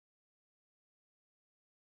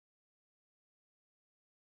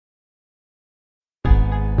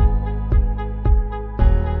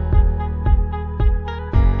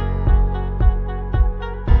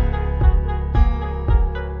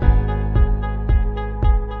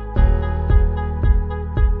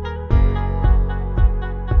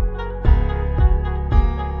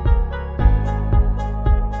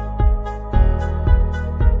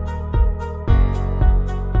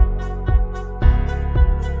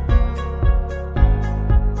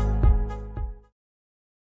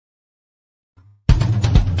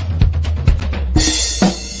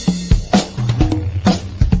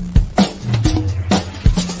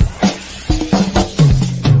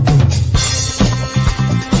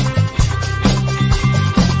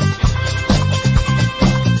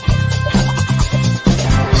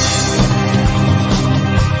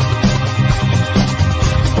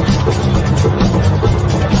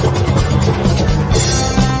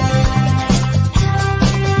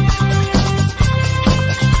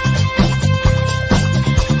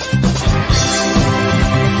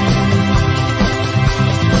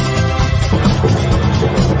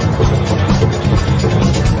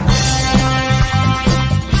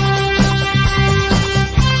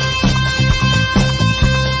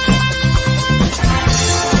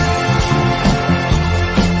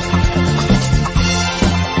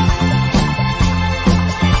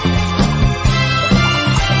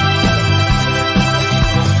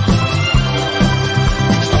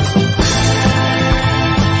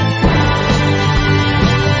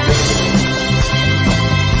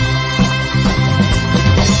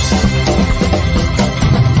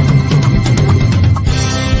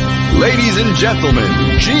Ladies and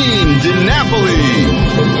gentlemen, Gene DiNapoli.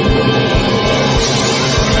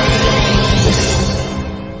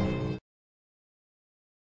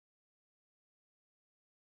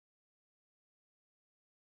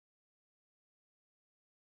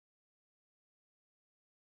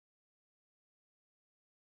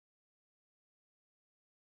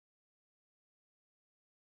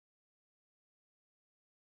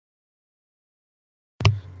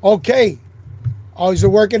 Okay. Oh, is it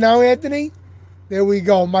working now, Anthony? There we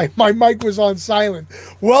go. My mic was on silent.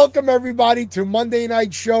 Welcome, everybody, to Monday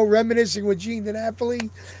Night Show, Reminiscing with Gene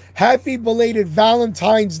DiNapoli. Happy belated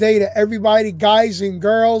Valentine's Day to everybody, guys and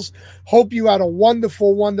girls. Hope you had a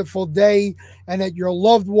wonderful, wonderful day and that your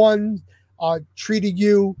loved one treated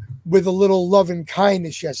you with a little love and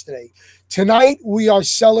kindness yesterday. Tonight, we are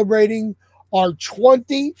celebrating our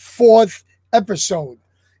 24th episode.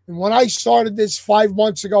 And when I started this 5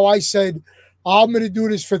 months ago, I said, I'm going to do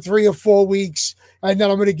this for 3 or 4 weeks, and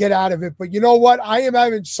then I'm going to get out of it. But you know what? I am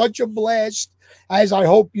having such a blast, as I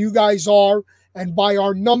hope you guys are. And by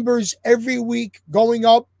our numbers every week going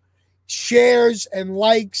up, shares and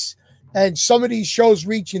likes, and some of these shows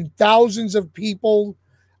reaching thousands of people,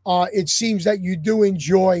 it seems that you do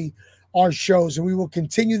enjoy our shows, and we will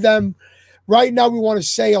continue them. Right now, we want to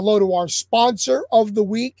say hello to our sponsor of the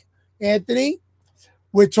week, Anthony.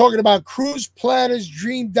 We're talking about Cruise Planners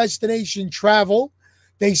Dream Destination Travel.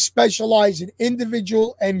 They specialize in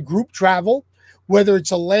individual and group travel, whether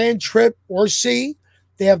it's a land trip or sea.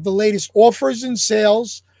 They have the latest offers and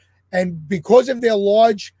sales. And because of their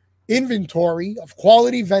large inventory of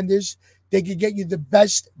quality vendors, they can get you the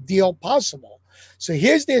best deal possible. So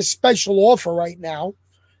here's their special offer right now.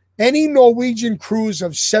 Any Norwegian cruise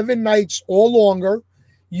of 7 nights or longer,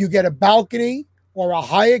 you get a balcony or a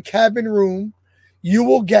higher cabin room. You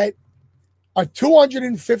will get a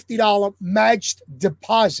 $250 matched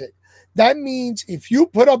deposit. That means if you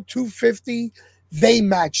put up $250, they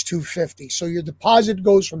match $250. So your deposit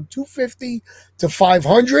goes from $250 to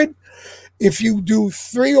 $500. If you do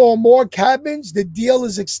 3 or more cabins, the deal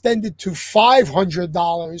is extended to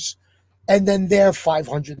 $500 and then their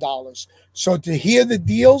 $500. So to hear the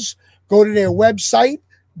deals, go to their website,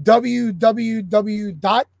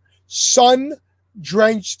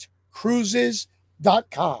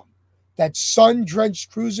 www.sundrencedcruises.com. That's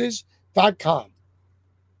sundrencedcruises.com.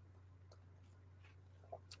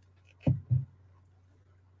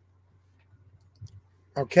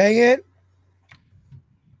 Okay, Ant?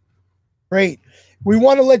 Great. We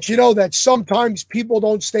want to let you know that sometimes people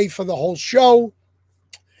don't stay for the whole show,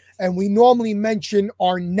 and we normally mention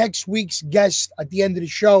our next week's guest at the end of the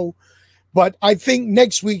show, but I think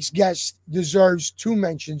next week's guest deserves 2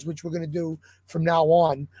 mentions, which we're going to do from now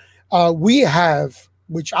on. We have,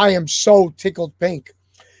 which I am so tickled pink,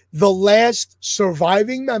 the last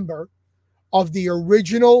surviving member of the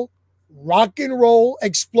original rock and roll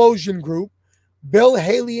explosion group, Bill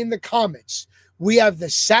Haley and the Comets. We have the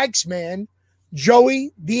sax man,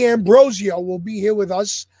 Joey D'Ambrosio, will be here with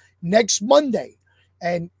us next Monday.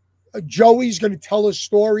 And Joey's going to tell us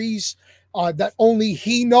stories that only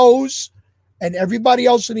he knows, and everybody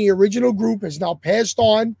else in the original group has now passed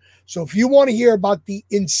on. So if you want to hear about the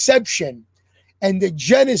inception and the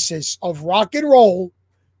genesis of rock and roll,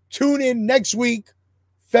 tune in next week,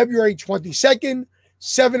 February 22nd,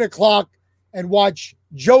 7 o'clock, and watch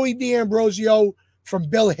Joey D'Ambrosio from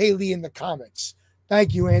Bill Haley and the Comets.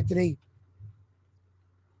 Thank you, Anthony.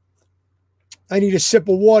 I need a sip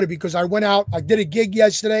of water because I went out. I did a gig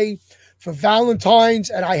yesterday for Valentine's,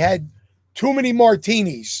 and I had too many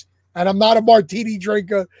martinis. And I'm not a martini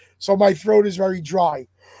drinker, so my throat is very dry.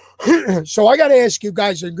 So I got to ask you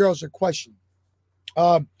guys and girls a question.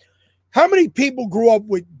 How many people grew up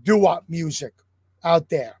with Doo Wop music out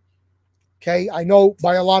there? Okay, I know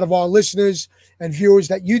by a lot of our listeners and viewers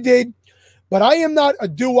that you did, but I am not a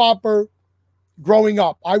Doo Wopper growing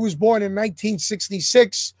up. I was born in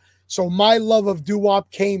 1966, so my love of Doo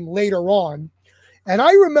Wop came later on. And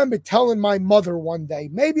I remember telling my mother one day,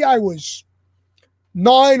 maybe I was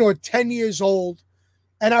 9 or 10 years old,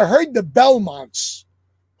 and I heard the Belmonts,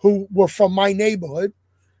 who were from my neighborhood,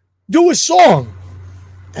 do a song.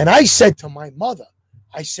 And I said to my mother,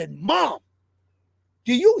 I said, Mom,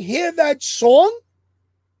 do you hear that song?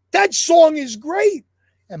 That song is great.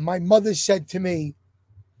 And my mother said to me,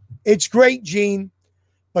 it's great, Gene,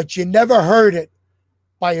 but you never heard it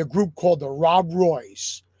by a group called the Rob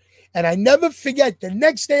Roys. And I never forget, the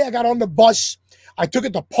next day I got on the bus, I took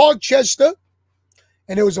it to Parkchester,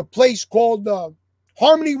 and there was a place called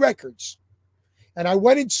Harmony Records. And I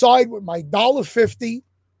went inside with my $1.50,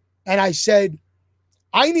 and I said,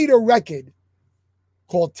 I need a record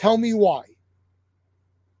called Tell Me Why.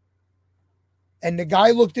 And the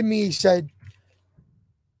guy looked at me, he said,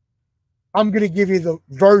 I'm going to give you the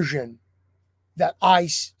version that I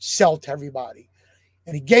sell to everybody.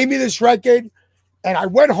 And he gave me this record, and I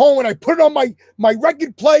went home and I put it on my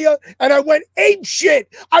record player, and I went ape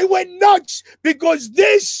shit. I went nuts because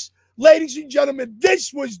this, ladies and gentlemen,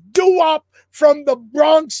 this was Doo Wop from the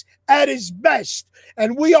Bronx at his best.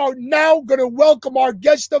 And we are now going to welcome our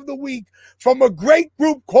guest of the week from a great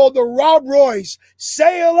group called the Rob Roys.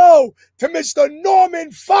 Say hello to Mr.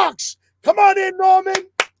 Norman Fox. Come on in, Norman.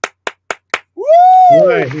 Woo!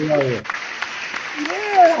 Hi, how are you?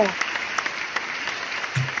 Yeah.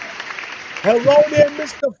 Hello there,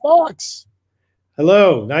 Mr. Fox.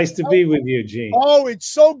 Hello, nice to be with you, Gene. Oh, it's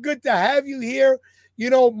so good to have you here. You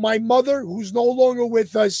know, my mother, who's no longer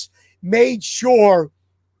with us, made sure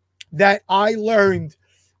that I learned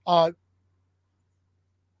all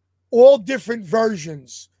different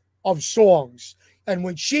versions of songs. And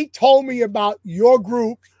when she told me about your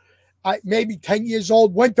group, I maybe 10 years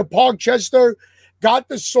old, went to Parkchester, got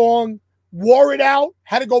the song, wore it out,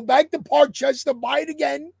 had to go back to Parkchester, buy it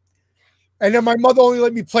again. And then my mother only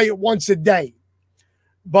let me play it once a day.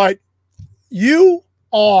 But you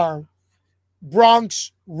are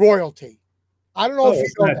Bronx royalty. I don't know if you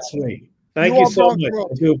know that's that. sweet. Thank you so much.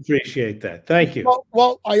 I do appreciate that. Thank you.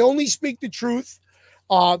 Well, I only speak the truth.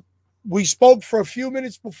 We spoke for a few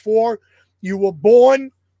minutes before. You were born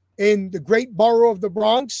in the great borough of the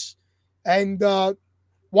Bronx. And why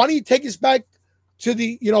don't you take us back to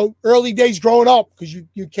the early days growing up? Because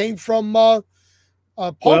you came from well,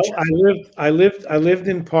 I lived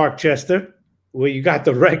in Parkchester, where you got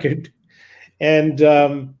the record, and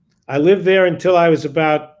I lived there until I was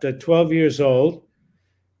about 12 years old.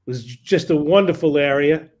 It was just a wonderful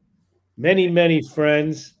area, many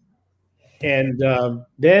friends, and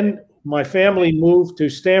then my family moved to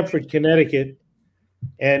Stamford, Connecticut,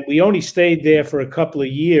 and we only stayed there for a couple of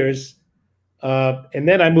years. And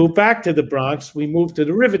then I moved back to the Bronx. We moved to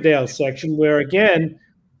the Riverdale section, where again,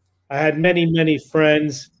 I had many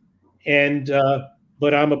friends, and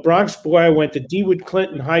but I'm a Bronx boy. I went to DeWitt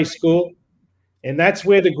Clinton High School, and that's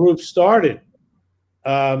where the group started.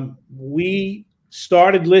 We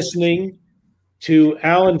started listening to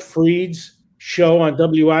Alan Freed's show on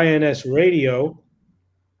WINS radio,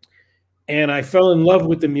 and I fell in love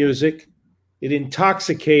with the music. It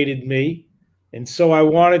intoxicated me, and so I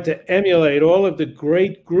wanted to emulate all of the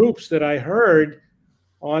great groups that I heard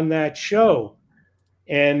on that show.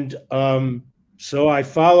 And so I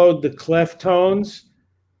followed the Cleftones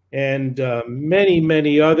and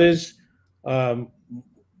many others.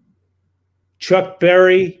 Chuck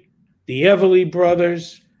Berry, the Everly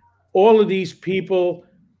Brothers, all of these people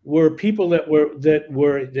were people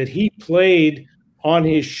that he played on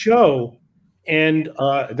his show. And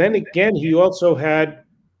then again, he also had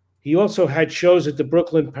shows at the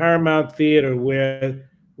Brooklyn Paramount Theater where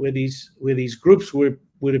these groups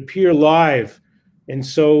would appear live. And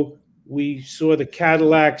so we saw the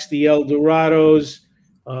Cadillacs, the El Dorados,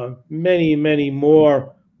 many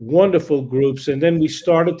more wonderful groups. And then we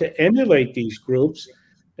started to emulate these groups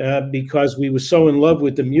because we were so in love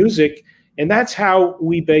with the music. And that's how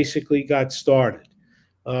we basically got started.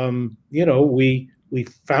 We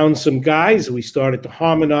found some guys. We started to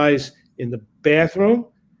harmonize in the bathroom.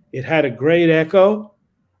 It had a great echo.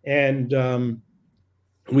 And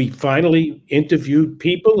we finally interviewed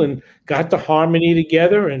people and got the harmony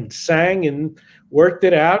together and sang and worked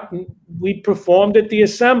it out. And we performed at the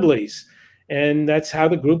assemblies. And that's how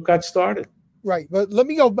the group got started. Right. But let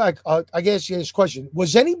me go back. I guess you this question.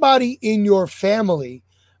 Was anybody in your family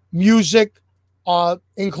music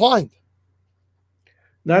inclined?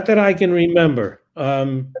 Not that I can remember.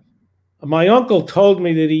 My uncle told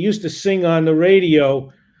me that he used to sing on the radio,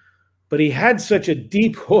 but he had such a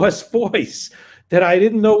deep, hoarse voice that I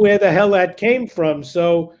didn't know where the hell that came from.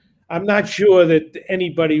 So I'm not sure that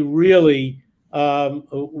anybody really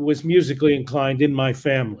was musically inclined in my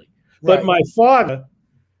family. Right. But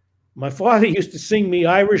my father used to sing me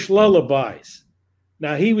Irish lullabies.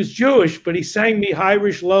 Now, he was Jewish, but he sang me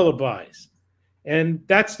Irish lullabies. And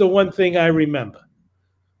that's the one thing I remember.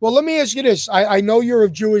 Well, let me ask you this. I know you're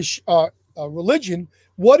of Jewish religion.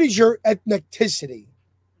 What is your ethnicity?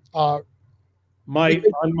 On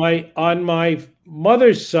my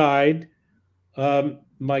mother's side,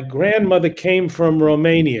 my grandmother came from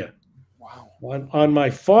Romania. Wow. On my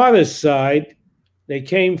father's side, they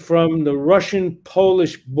came from the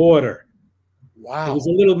Russian-Polish border. Wow. It was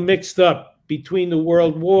a little mixed up between the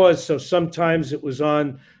world wars, so sometimes it was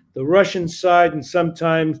on the Russian side and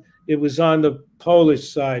sometimes it was on the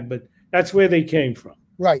Polish side, but that's where they came from.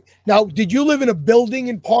 Right. Now, did you live in a building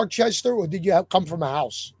in Parkchester, or did you come from a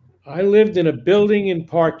house? I lived in a building in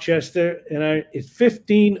Parkchester, and it's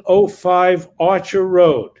 1505 Archer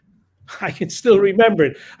Road. I can still remember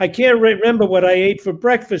it. I can't remember what I ate for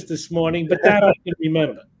breakfast this morning, but that I can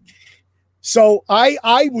remember. So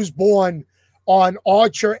I was born on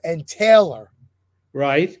Archer and Taylor.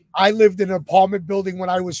 Right. I lived in an apartment building when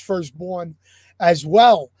I was first born as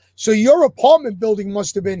well. So your apartment building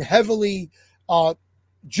must have been heavily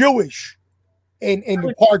Jewish in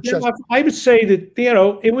Parkchester. I would say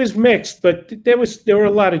that, it was mixed, but there were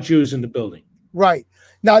a lot of Jews in the building. Right.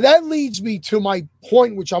 Now that leads me to my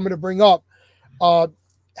point, which I'm going to bring up.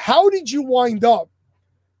 How did you wind up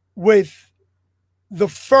with the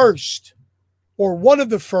first or one of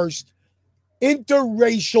the first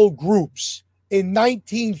interracial groups in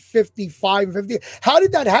 1955 50? How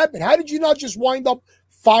did that happen? How did you not just wind up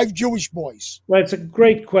 5 Jewish boys? Well, it's a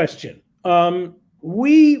great question.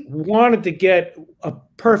 We wanted to get a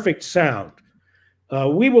perfect sound.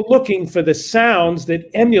 We were looking for the sounds that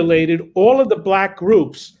emulated all of the black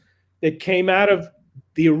groups that came out of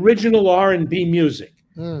the original R&B music.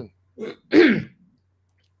 The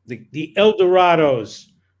El Dorados,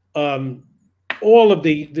 all of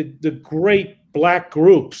the great black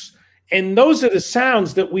groups. And those are the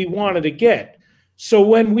sounds that we wanted to get. So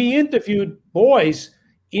when we interviewed boys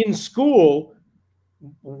in school,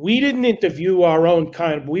 we didn't interview our own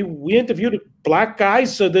kind. We interviewed black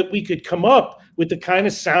guys so that we could come up with the kind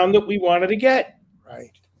of sound that we wanted to get.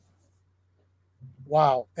 Right.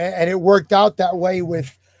 Wow. And it worked out that way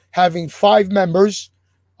with having 5 members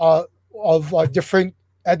of different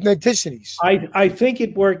ethnicities. I think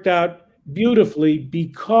it worked out beautifully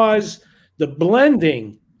because the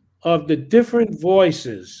blending of the different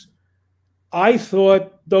voices, I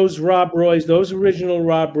thought those original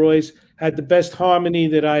Rob Roys had the best harmony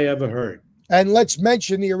that I ever heard. And let's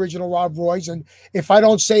mention the original Rob Roys. And if I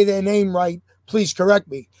don't say their name right, please correct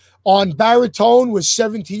me. On baritone was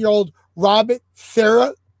 17-year-old Robert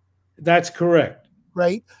Thera. That's correct.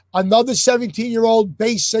 Right. Another 17-year-old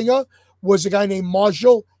bass singer was a guy named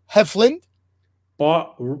Marshall Heflin.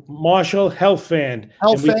 Marshall Helfand.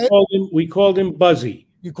 We called him Buzzy.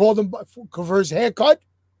 You called him for his haircut?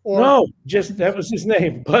 Or? No, just that was his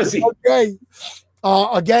name, Buzzy. Okay.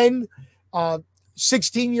 Again,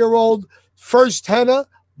 16-year-old first tenor,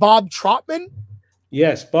 Bob Trotman.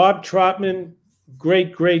 Yes, Bob Trotman,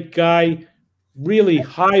 great guy, really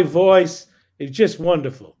high voice. It's just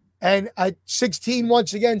wonderful. And at 16,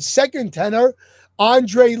 once again, second tenor,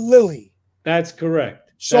 Andre Lilly. That's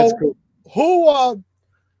correct. So that's correct.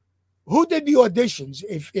 Who did the auditions?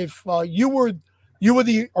 If you were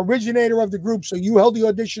the originator of the group, so you held the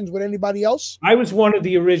auditions with anybody else? I was one of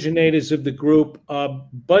the originators of the group.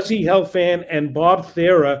 Buzzy Helfand and Bob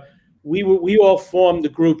Thera, we all formed the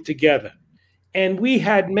group together. And we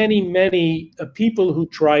had many people who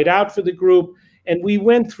tried out for the group, and we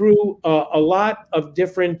went through a lot of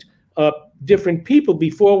different people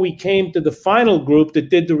before we came to the final group that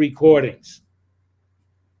did the recordings.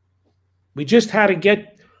 We just had to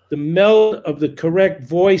get the meld of the correct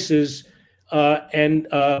voices, and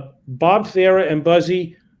Bob Thera and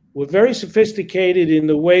Buzzy were very sophisticated in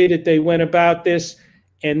the way that they went about this,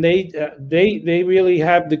 and they really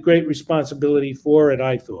have the great responsibility for it,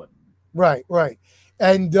 I thought. Right.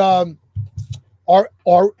 And are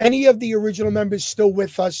any of the original members still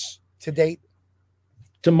with us to date?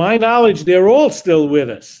 To my knowledge, they're all still with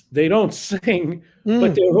us. They don't sing,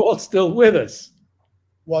 but they're all still with us.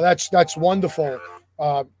 Well, that's wonderful.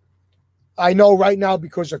 I know right now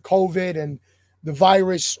because of COVID and the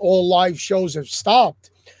virus, all live shows have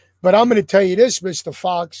stopped. But I'm going to tell you this, Mr.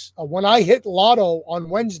 Fox. When I hit Lotto on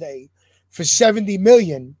Wednesday for $70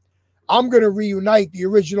 million, I'm going to reunite the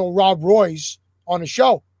original Rob Roys on a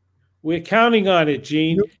show. We're counting on it,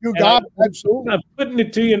 Gene. You got it. Absolutely. I'm putting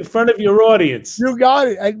it to you in front of your audience. You got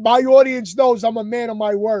it. And my audience knows I'm a man of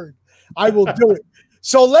my word. I will do it.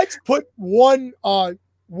 So let's put one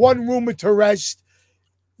rumor to rest.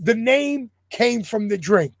 The name came from the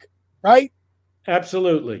drink, right?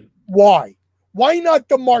 Absolutely. Why? Why not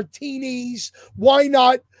the martinis? Why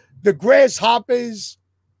not the grasshoppers?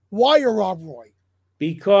 Why a Rob Roy?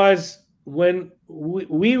 Because when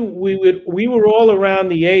we were all around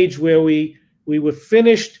the age where we were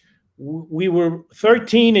finished, we were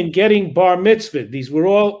 13 and getting bar mitzvah. These were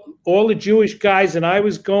all the Jewish guys, and I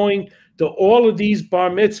was going to all of these bar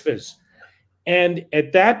mitzvahs. And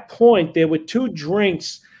at that point, there were 2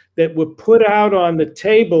 drinks that were put out on the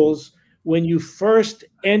tables when you first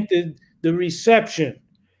entered the reception.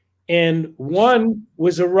 And one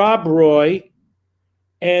was a Rob Roy,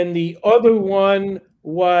 and the other one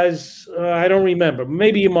was, I don't remember,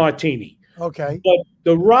 maybe a martini. Okay. But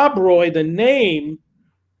the Rob Roy, the name,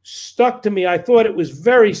 stuck to me. I thought it was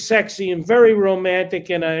very sexy and very romantic,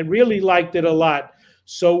 and I really liked it a lot.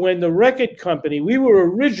 So when the record company, we were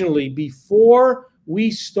originally, before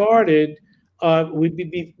we started,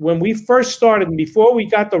 when we first started, and before we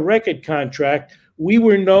got the record contract, we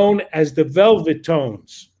were known as the Velvet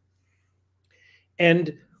Tones.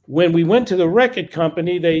 And when we went to the record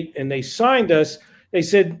company, they signed us, they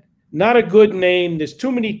said, not a good name. There's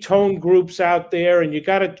too many tone groups out there, and you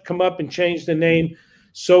got to come up and change the name.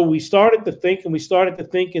 So we started to think,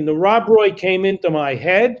 and the Rob Roy came into my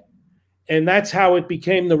head, and that's how it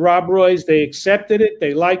became the Rob Roys. They accepted it.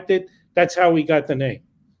 They liked it. That's how we got the name.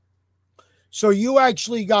 So you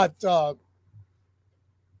actually got an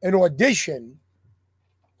audition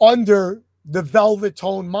under the Velvet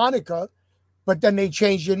Tone moniker, but then they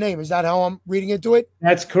changed your name. Is that how I'm reading into it?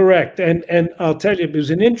 That's correct. And I'll tell you, it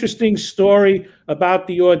was an interesting story about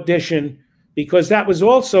the audition, because that was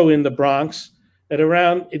also in the Bronx,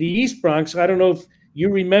 around the East Bronx. I don't know if you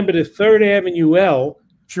remember the 3rd Avenue L.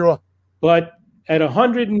 Sure. But at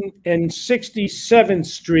 167th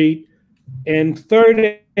Street and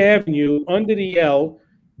 3rd Avenue, under the L,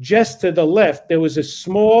 just to the left, there was a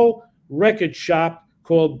small record shop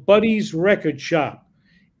called Buddy's Record Shop.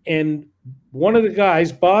 And one of the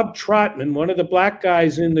guys, Bob Trotman, one of the black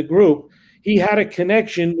guys in the group, he had a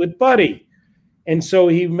connection with Buddy. And so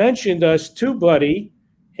he mentioned us to Buddy,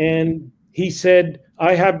 and he said,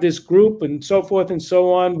 I have this group and so forth and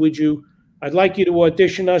so on. I'd like you to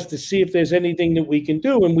audition us to see if there's anything that we can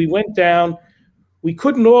do. And we went down. We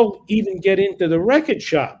couldn't all even get into the record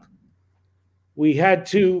shop. We had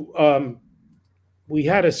to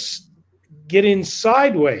get in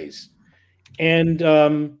sideways. And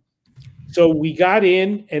so we got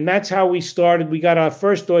in, and that's how we started. We got our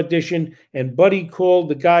first audition, and Buddy called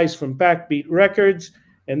the guys from Backbeat Records,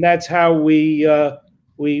 and that's how we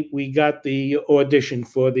got the audition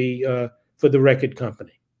for the record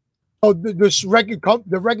company. Oh,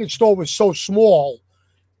 the record store was so small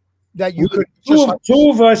that you could two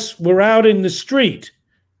of us were out in the street.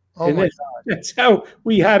 Oh, and that's how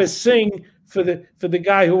we had to sing for the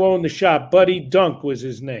guy who owned the shop. Buddy Dunk was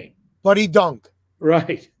his name. Buddy Dunk.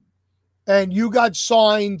 Right. And you got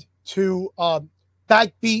signed to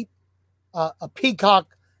Backbeat, a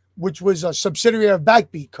Peacock, which was a subsidiary of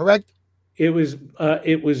Backbeat, correct? It was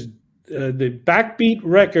the Backbeat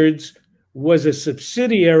Records was a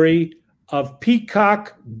subsidiary of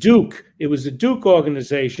Peacock Duke. It was a Duke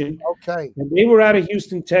organization. Okay. And they were out of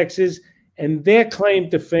Houston, Texas, and their claim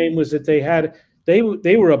to fame was that they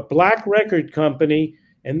were a black record company,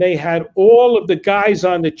 and they had all of the guys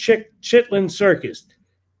on the Chitlin Circus.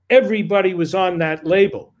 Everybody was on that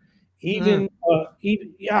label. I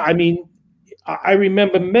mean, I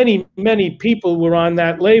remember many people were on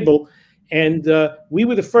that label, and we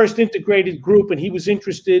were the first integrated group, and he was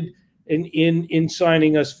interested in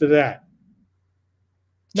signing us for that.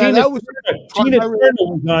 Tina Turner was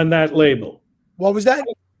on that label. What was that?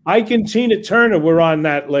 Ike and Tina Turner were on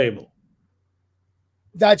that label.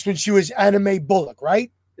 That's when she was Anime Bullock,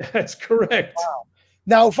 right? That's correct. Wow.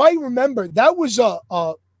 Now, if I remember, that was a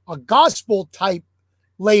gospel type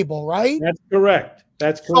label, right? That's correct.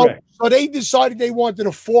 That's correct. So they decided they wanted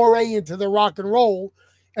a foray into the rock and roll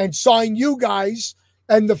and sign you guys.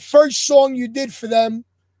 And the first song you did for them,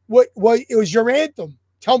 it was your anthem,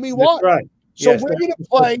 Tell Me Why. That's right. So we're going to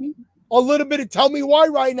play a little bit of Tell Me Why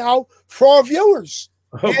right now for our viewers.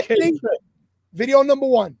 Okay. Anthony, video number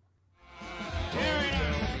 1.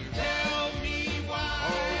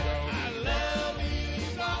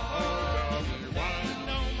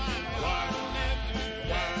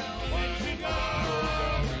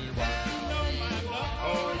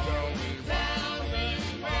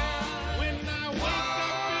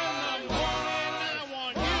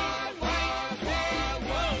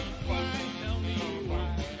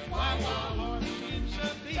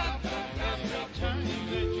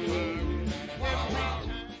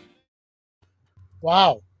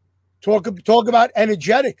 Wow. Talk about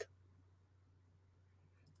energetic.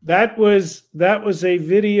 That was a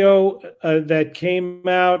video that came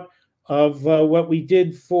out of what we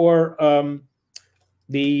did for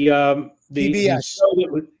the PBS.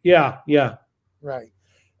 Yeah. Right.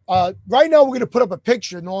 Right now we're going to put up a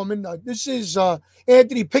picture, Norman. This is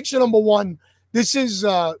Anthony, picture number 1. This is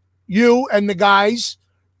you and the guys.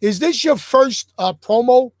 Is this your first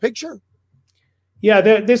promo picture? Yeah,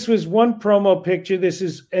 this was one promo picture.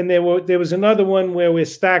 There was another one where we're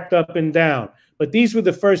stacked up and down, but these were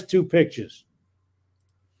the first 2 pictures.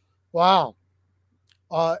 Wow.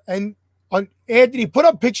 And Anthony, put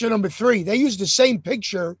up picture number 3. They used the same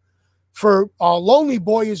picture for Lonely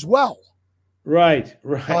Boy as well. Right.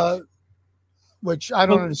 which I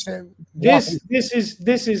don't understand. This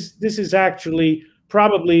is actually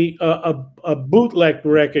probably a bootleg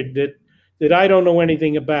record that I don't know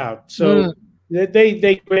anything about. So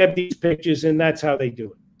they grab these pictures and that's how they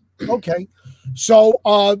do it. Okay. So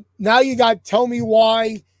now you got Tell Me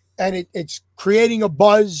Why, and it's creating a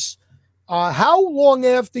buzz. How long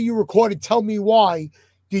after you recorded Tell Me Why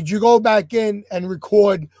did you go back in and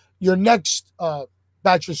record your next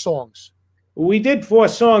batch of songs? We did 4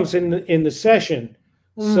 songs in the session.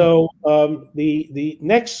 So the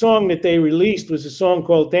next song that they released was a song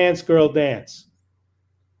called Dance Girl Dance.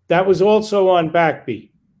 That was also on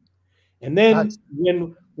Backbeat. And then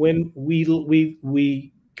when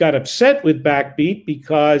we got upset with Backbeat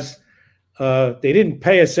because they didn't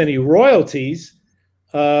pay us any royalties,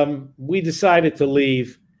 we decided to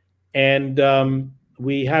leave. And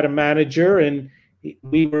we had a manager, and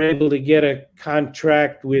we were able to get a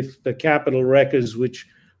contract with the Capitol Records, which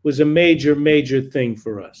was a major thing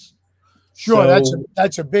for us. Sure, so,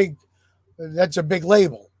 that's a big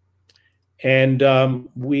label. And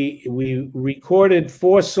we recorded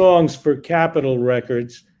 4 songs for Capitol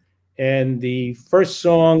Records, and the first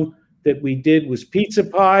song that we did was Pizza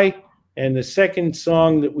Pie, and the second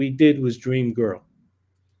song that we did was Dream Girl.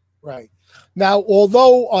 Right. Now,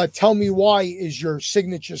 although Tell Me Why is your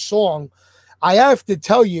signature song, I have to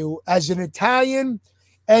tell you, as an Italian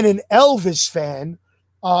and an Elvis fan,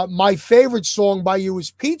 my favorite song by you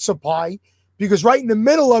is Pizza Pie, because right in the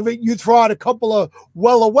middle of it, you throw out a couple of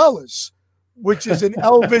Wella Wellas, which is an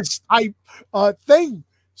Elvis type thing.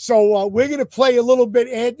 So we're going to play a little bit,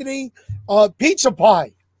 Anthony. Pizza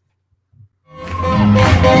Pie.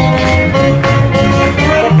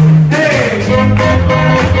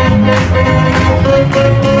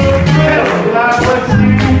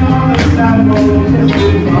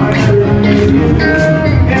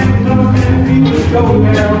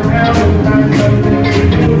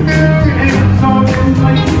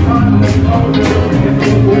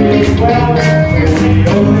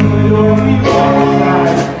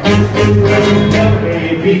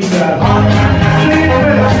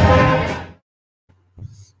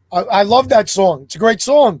 I love that song. It's a great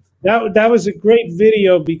song. That was a great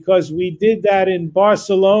video because we did that in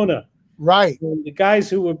Barcelona. Right. And the guys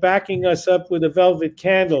who were backing us up with the Velvet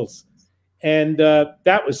Candles. And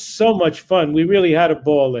that was so much fun. We really had a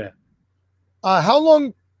ball there. How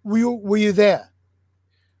long were you there?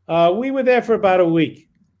 We were there for about a week.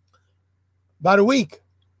 About a week?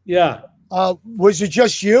 Yeah. Was it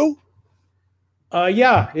just you?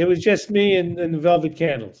 Yeah, it was just me and the Velvet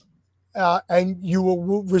Candles. And you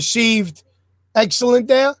were received excellent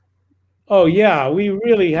there? Oh yeah, we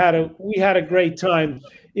really had a great time.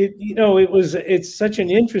 It's such an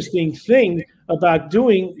interesting thing about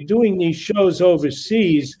doing these shows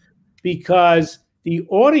overseas, because the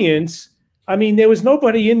audience, I mean, there was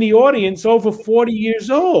nobody in the audience over 40 years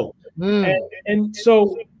old. And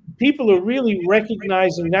so people are really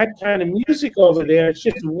recognizing that kind of music over there. It's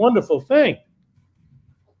just a wonderful thing.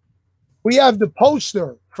 We have the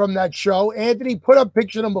poster from that show. Anthony, put up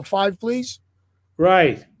picture number 5, please.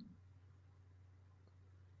 Right.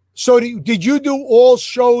 So did you do all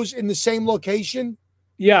shows in the same location?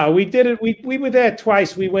 Yeah, we did it. We were there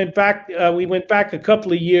twice. We went back a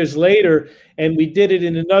couple of years later, and we did it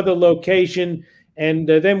in another location. And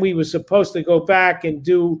then we were supposed to go back and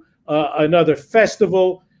do another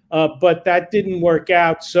festival, but that didn't work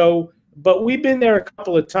out. So, but we've been there a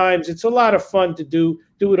couple of times. It's a lot of fun to do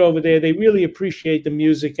it over there. They really appreciate the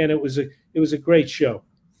music, and it was a great show.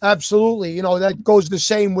 Absolutely. You know, that goes the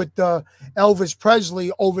same with Elvis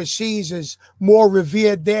Presley. Overseas is more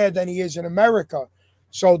revered there than he is in America.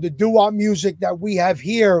 So the Doo Wop music that we have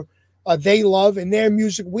here, they love, and their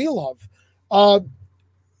music we love.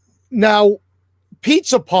 Now,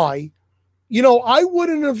 Pizza Pie, you know, I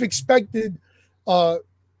wouldn't have expected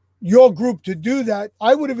your group to do that.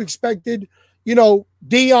 I would have expected, you know,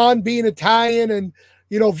 Dion being Italian and,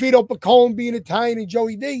 you know, Vito Pacone being Italian and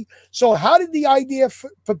Joey D. So how did the idea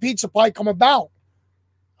for Pizza Pie come about?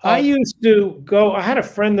 I used to go, I had a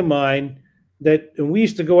friend of mine and we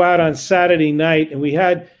used to go out on Saturday night,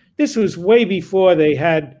 and this was way before they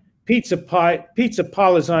had pizza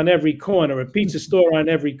parlors on every corner, a pizza store on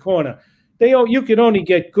every corner. You could only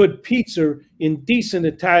get good pizza in decent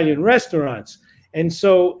Italian restaurants. And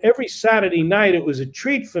so every Saturday night, it was a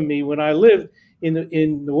treat for me when I lived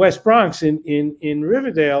in the West Bronx in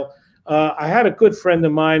Riverdale. I had a good friend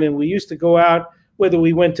of mine, and we used to go out, whether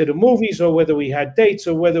we went to the movies or whether we had dates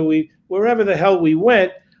or wherever the hell we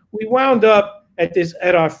went. We wound up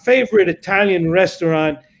at our favorite Italian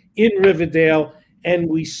restaurant in Riverdale, and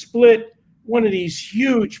we split one of these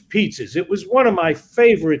huge pizzas. It was one of my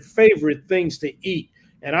favorite things to eat.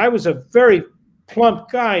 And I was a very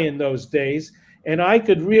plump guy in those days, and I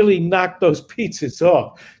could really knock those pizzas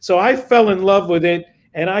off. So I fell in love with it.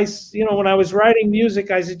 And when I was writing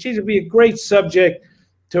music, I said, geez, it'd be a great subject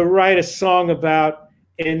to write a song about.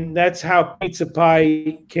 And that's how Pizza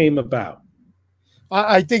Pie came about.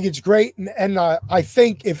 I think it's great. And I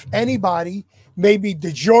think if anybody, maybe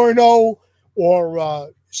DiGiorno or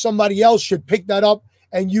somebody else should pick that up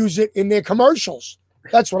and use it in their commercials.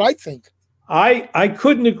 That's what I think. I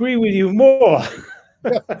couldn't agree with you more.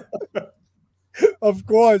 Of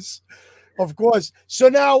course. Of course. So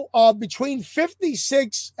now between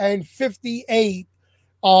 56 and 58,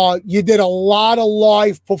 you did a lot of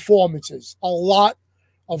live performances,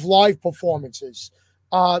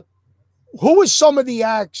 Who was some of the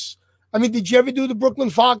acts? I mean, did you ever do the Brooklyn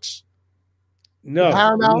Fox? No.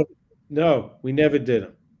 Paramount? No, we never did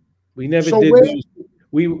them. We never did.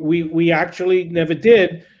 We actually never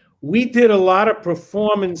did. We did a lot of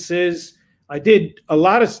performances. I did a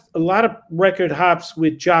lot of record hops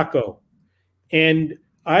with Jocko. And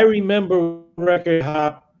I remember record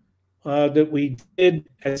hop that we did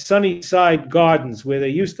at Sunnyside Gardens, where they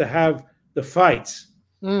used to have the fights.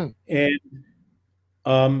 And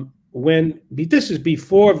this is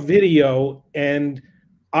before video, and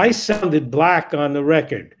I sounded black on the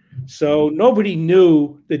record, so nobody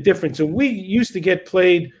knew the difference. And we used to get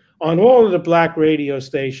played on all of the black radio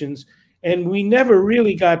stations, and we never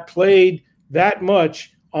really got played that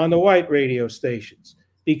much on the white radio stations,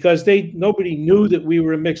 because nobody knew that we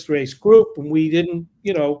were a mixed race group, and we didn't,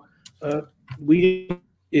 we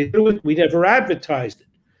never advertised it.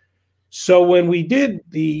 So when we did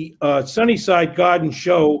the Sunnyside Garden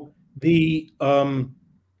show, the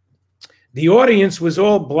audience was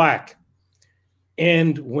all black,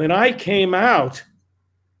 and when I came out,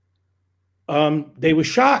 they were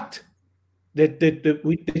shocked that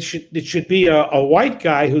it should be a white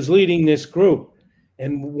guy who's leading this group.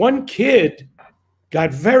 And one kid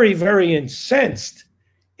got very, very incensed.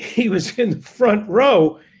 He was in the front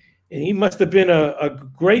row, and he must have been a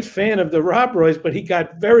great fan of the Rob Roys, but he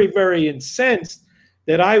got very, very incensed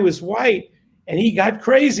that I was white, and he got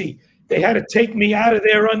crazy. They had to take me out of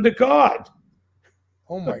there under guard.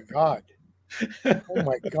 Oh, my God. Oh,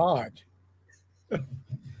 my God.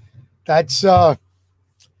 That's,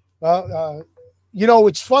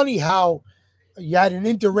 it's funny how you had an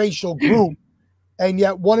interracial group, and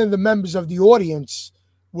yet one of the members of the audience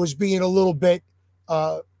was being a little bit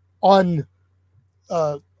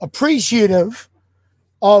appreciative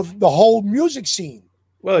of the whole music scene.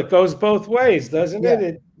 Well, it goes both ways, doesn't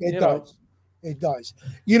it? It does. It does.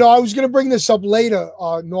 I was going to bring this up later,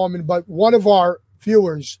 Norman, but one of our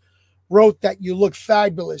viewers wrote that you look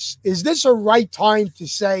fabulous. Is this a right time to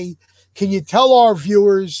say, can you tell our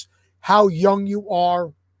viewers how young you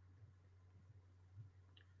are?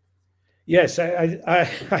 Yes, I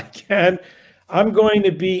can. I'm going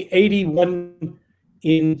to be 81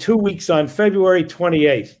 in 2 weeks on February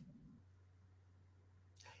 28th.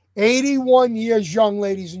 81 years young,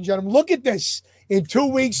 ladies and gentlemen. Look at this. In 2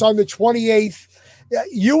 weeks on the 28th.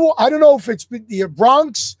 I don't know if it's the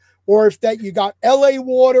Bronx or if that you got LA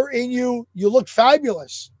water in you. You look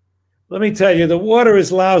fabulous. Let me tell you, the water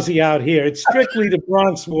is lousy out here. It's strictly the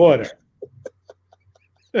Bronx water.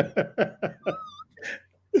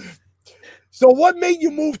 So what made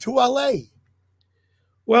you move to LA?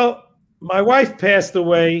 Well, my wife passed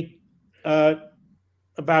away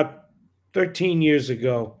about 13 years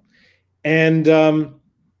ago. And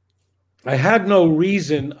I had no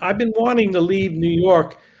reason. I've been wanting to leave New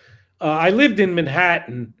York. I lived in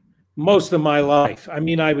Manhattan most of my life. I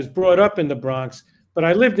mean, I was brought up in the Bronx, but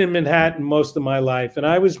I lived in Manhattan most of my life. And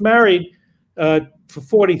I was married for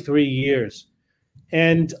 43 years.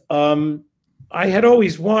 And I had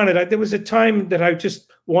always wanted, there was a time that I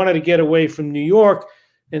just wanted to get away from New York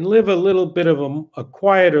and live a little bit of a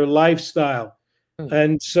quieter lifestyle.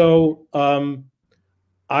 And so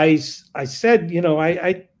I said,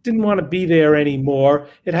 I didn't want to be there anymore.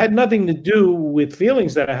 It had nothing to do with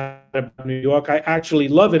feelings that I had about New York. I actually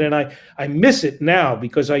love it, and I miss it now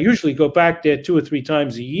because I usually go back there 2 or 3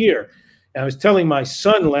 times a year. And I was telling my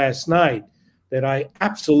son last night that I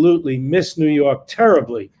absolutely miss New York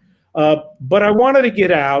terribly. But I wanted to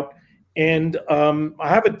get out, and I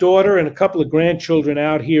have a daughter and a couple of grandchildren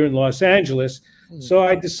out here in Los Angeles, so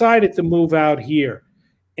I decided to move out here.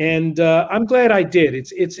 And I'm glad I did.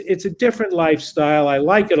 It's a different lifestyle. I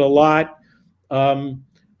like it a lot.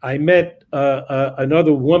 I met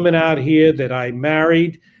another woman out here that I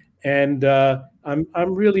married, and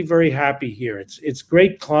I'm really very happy here. It's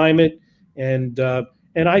great climate, and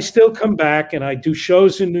and I still come back and I do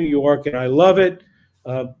shows in New York, and I love it.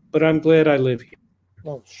 But I'm glad I live here.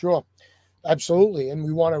 Oh, sure. Absolutely. And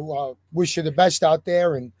we want to wish you the best out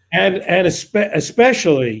there. And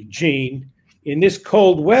especially, Gene, in this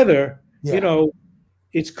cold weather, yeah. you know,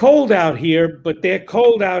 it's cold out here, but their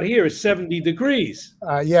cold out here is 70 degrees.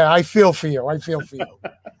 Yeah, I feel for you. I feel for you.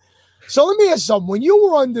 So let me ask something. When you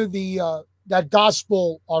were under the that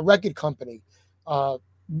gospel record company,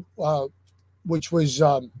 which was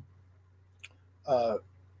what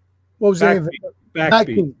was the name?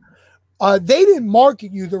 Backbeat. They didn't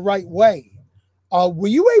market you the right way. Were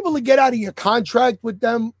you able to get out of your contract with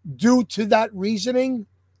them due to that reasoning?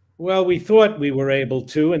 Well, we thought we were able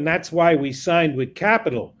to, and that's why we signed with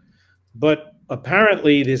Capitol. But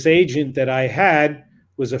apparently this agent that I had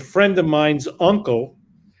was a friend of mine's uncle,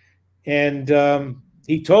 and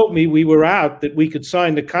he told me we were out, that we could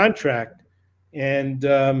sign the contract. And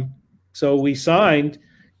so we signed,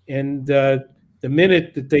 and the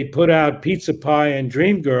minute that they put out Pizza Pie and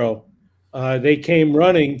Dream Girl, they came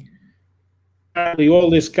running. Apparently all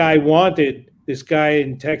this guy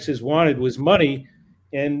in Texas wanted was money,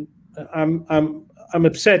 and I'm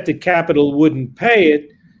upset that Capitol wouldn't pay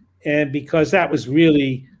it, and because that was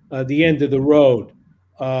really the end of the road.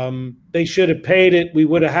 They should have paid it. We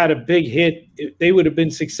would have had a big hit. They would have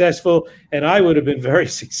been successful, and I would have been very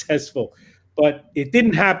successful. But it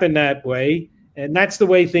didn't happen that way, and that's the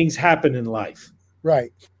way things happen in life.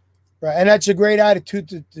 Right, right, and that's a great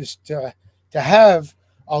attitude to have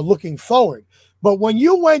looking forward. But when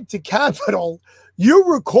you went to Capitol, you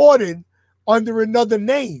recorded under another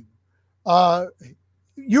name.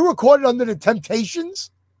 You recorded under the Temptations?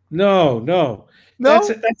 No.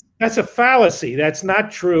 That's a fallacy. That's not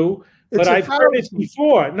true. But I've heard it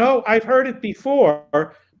before. No, I've heard it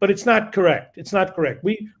before, but it's not correct. It's not correct.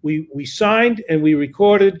 We signed and we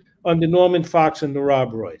recorded under Norman Fox and the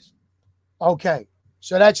Rob Roys. Okay.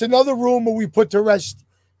 So that's another rumor we put to rest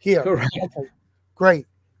here. Correct. Okay. Great.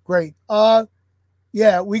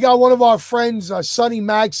 Yeah, we got one of our friends, Sonny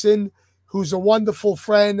Maxon, who's a wonderful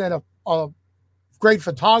friend and a great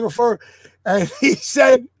photographer. And he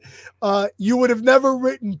said you would have never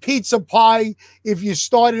written Pizza Pie if you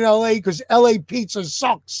started in L.A. because L.A. pizza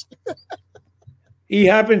sucks. He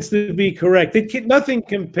happens to be correct. Nothing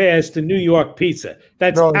compares to New York pizza.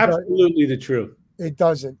 That's absolutely the truth. It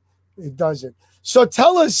doesn't. So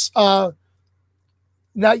tell us, now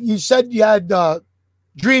you said you had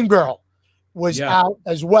Dream Girl was out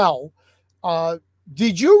as well.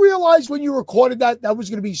 Did you realize when you recorded that was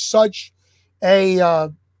going to be such a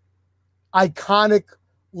iconic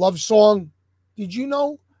love song? Did you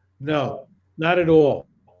know? No, not at all.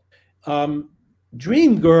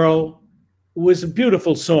 Dream Girl was a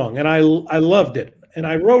beautiful song, and I loved it. And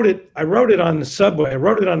I wrote it on the subway. I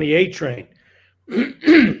wrote it on the A train.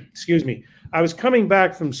 Excuse me. I was coming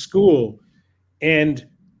back from school, and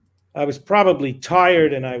I was probably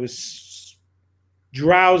tired, and I was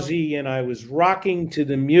drowsy, and I was rocking to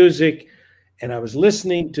the music, and I was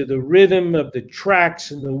listening to the rhythm of the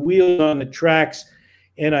tracks and the wheels on the tracks,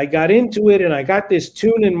 and I got into it, and I got this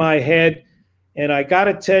tune in my head, and I got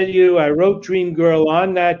to tell you, I wrote Dream Girl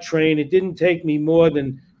on that train. It didn't take me more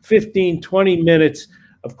than 15, 20 minutes.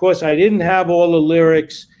 Of course, I didn't have all the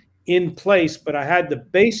lyrics in place, but I had the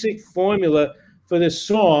basic formula for this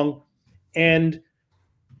song, and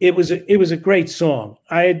it was a great song.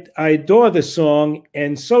 I adore the song,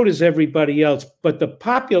 and so does everybody else. But the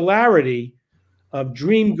popularity of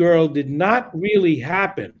Dream Girl did not really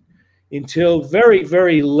happen until very,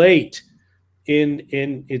 very late.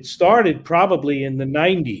 It started probably in the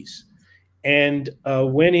 90s, and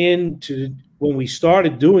when we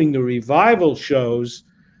started doing the revival shows,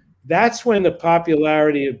 that's when the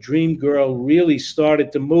popularity of Dream Girl really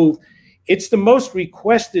started to move. It's the most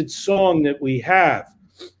requested song that we have.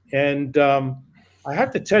 And I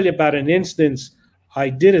have to tell you about an instance. I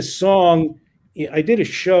did a show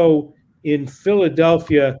in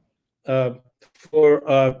Philadelphia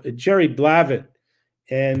for Jerry Blavat.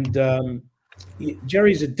 And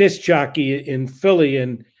Jerry's a disc jockey in Philly,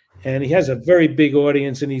 and he has a very big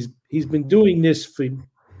audience, and he's been doing this for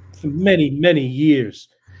many, many years.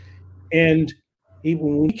 And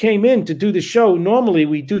when we came in to do the show, normally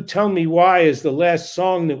we do Tell Me Why as the last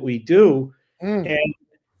song that we do. And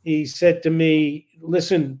he said to me,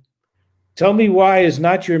 listen, Tell Me Why is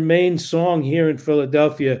not your main song here in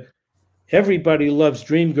Philadelphia. Everybody loves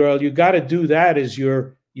Dream Girl. You got to do that as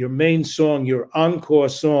your main song, your encore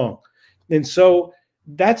song. And so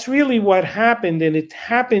that's really what happened. And it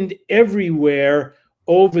happened everywhere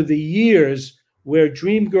over the years, where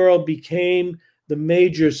Dream Girl became the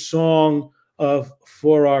major song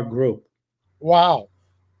for our group. Wow.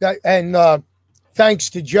 Thanks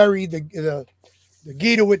to Jerry, the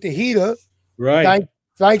Gita with the heater. Right.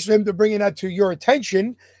 Thanks for him to bringing that to your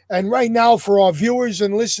attention. And right now, for our viewers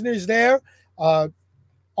and listeners there, a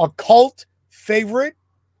cult favorite,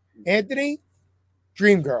 Anthony,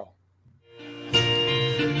 Dream Girl.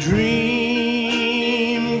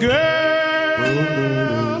 Dream girl,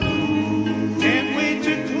 can't wait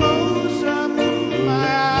to close up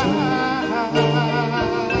my eyes.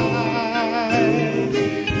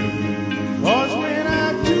 'Cause when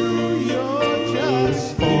I do, you're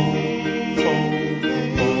just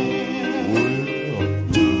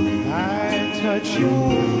I touch your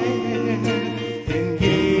hand and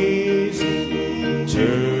gaze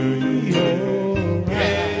into your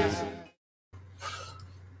eyes.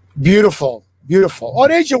 Beautiful, beautiful. Oh,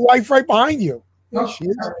 there's your wife right behind you. There she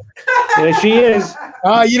is. There she is.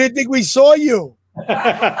 You didn't think we saw you.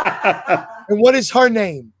 And what is her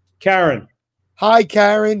name? Karen. Hi,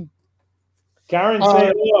 Karen. Karen,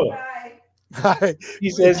 say hello. Hi.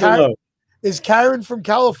 She says hello. Is Karen from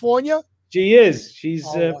California? She is. She's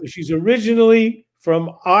originally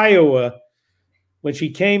from Iowa. When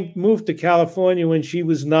she moved to California when she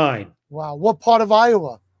was 9. Wow. What part of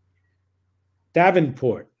Iowa?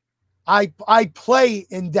 Davenport. I play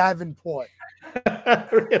in Davenport.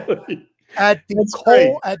 Really? At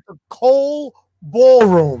the Cole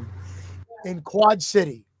Ballroom in Quad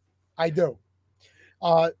City. I do.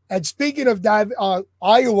 And speaking of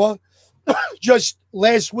Iowa, just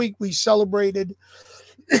last week we celebrated,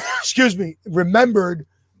 remembered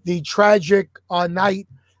the tragic night,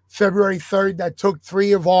 February 3rd, that took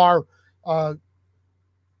 3 of our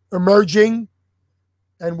emerging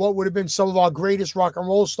and what would have been some of our greatest rock and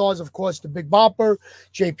roll stars, of course, the Big Bopper,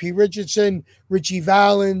 J.P. Richardson, Richie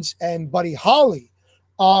Valens, and Buddy Holly.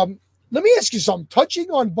 Let me ask you something.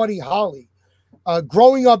 Touching on Buddy Holly,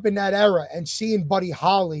 growing up in that era and seeing Buddy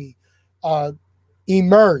Holly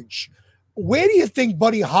emerge, where do you think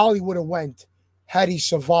Buddy Holly would have went had he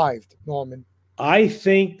survived, Norman? I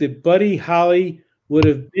think that Buddy Holly would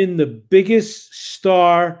have been the biggest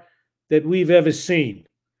star that we've ever seen.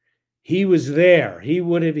 He was there.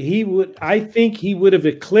 I think he would have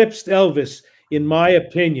eclipsed Elvis, in my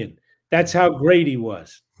opinion. That's how great he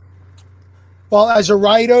was. Well, as a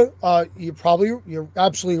writer, you're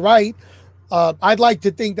absolutely right. I'd like to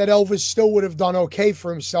think that Elvis still would have done okay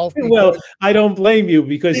for himself. Well, I don't blame you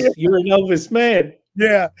because you're an Elvis man.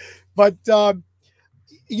 Yeah. But, do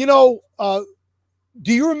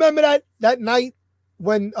you remember that night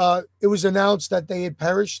when it was announced that they had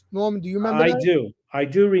perished, Norman? Do you remember that? I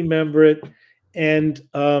do remember it. And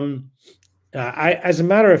as a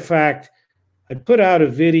matter of fact, I put out a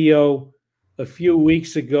video a few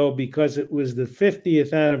weeks ago because it was the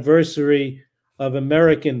 50th anniversary of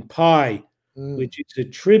American Pie, which is a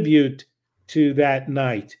tribute to that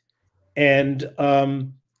night. And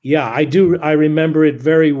I remember it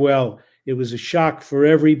very well. It was a shock for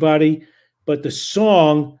everybody. But the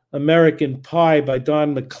song American Pie by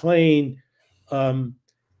Don McLean,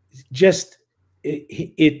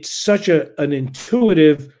 it's such an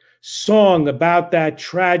intuitive song about that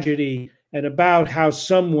tragedy and about how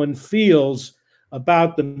someone feels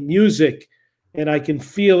about the music. And I can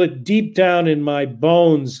feel it deep down in my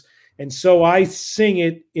bones. And so I sing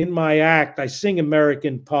it in my act. I sing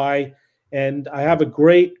American Pie, and I have a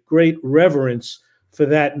great, great reverence for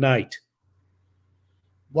that night.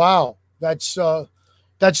 Wow. That's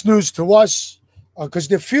news to us. Because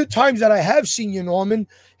the few times that I have seen you, Norman,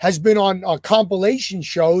 has been on compilation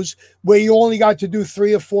shows where you only got to do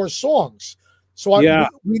 3 or 4 songs. So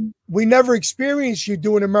we never experienced you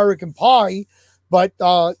doing American Pie, but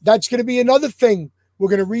that's going to be another thing. We're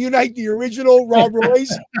going to reunite the original Rob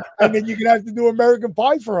Royce, and then you're going to have to do American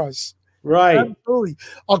Pie for us. Right. Absolutely.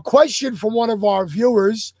 A question from one of our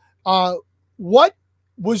viewers. What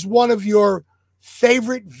was one of your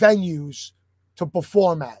favorite venues to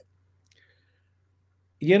perform at?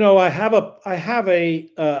 I have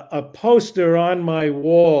a poster on my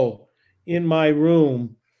wall in my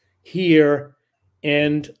room here,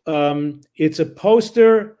 and it's a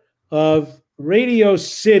poster of Radio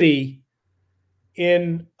City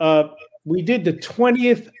we did the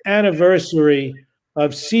 20th anniversary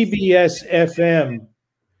of CBS FM,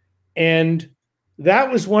 and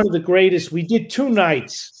that was one of the greatest. We did 2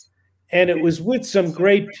 nights, and it was with some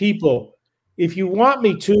great people. If you want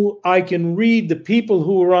me to, I can read the people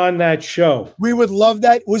who were on that show. We would love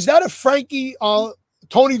that. Was that a Frankie,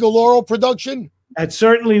 Tony DeLauro production? That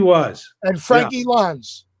certainly was. And Frankie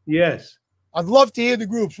Lons. Yes. I'd love to hear the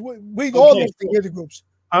groups. We all love to hear the groups.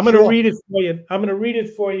 I'm going to read it for you. I'm going to read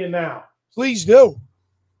it for you now. Please do.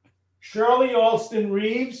 Shirley Alston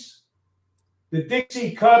Reeves, the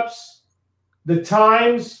Dixie Cups, the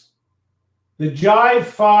Times, the Jive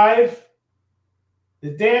Five,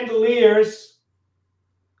 the Dandeliers,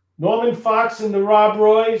 Norman Fox and the Rob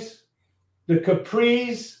Roys, the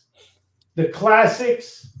Capris, the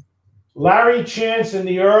Classics, Larry Chance and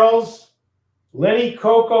the Earls, Lenny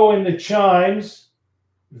Coco and the Chimes,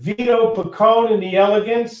 Vito Pacone and the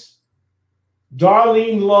Elegants,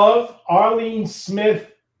 Darlene Love, Arlene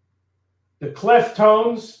Smith, the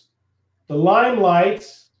Cleftones, the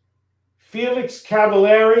Limelights, Felix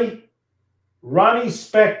Cavallari, Ronnie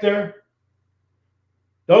Spector.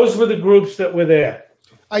 Those were the groups that were there.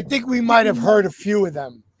 I think we might have heard a few of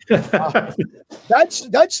them. That's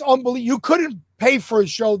unbelievable. You couldn't pay for a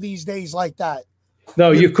show these days like that.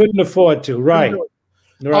 No, you couldn't afford to. Right.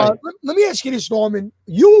 Right. Let me ask you this, Norman.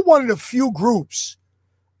 You were one of the few groups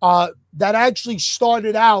that actually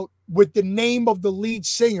started out with the name of the lead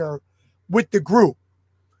singer with the group.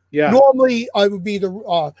 Yeah. Normally, it would be the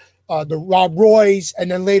Rob Roys,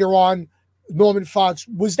 and then later on, Norman Fox.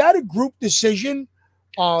 Was that a group decision?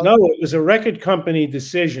 No, it was a record company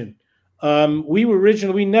decision. We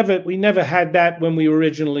never had that when we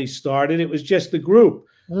originally started. It was just the group,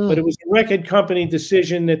 but it was a record company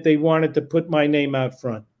decision that they wanted to put my name out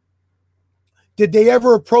front. Did they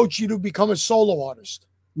ever approach you to become a solo artist?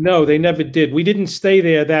 No, they never did. We didn't stay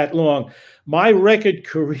there that long. My record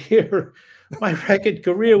career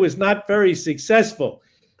was not very successful.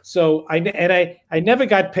 So I never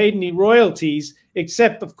got paid any royalties,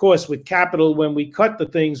 except of course with Capitol when we cut the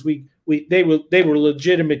things. They were a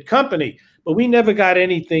legitimate company, but we never got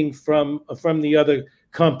anything from the other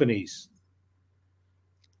companies.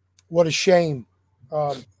 What a shame!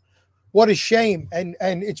 What a shame! And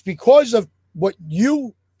it's because of what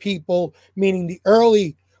you people, meaning the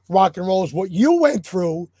early rock and rollers, what you went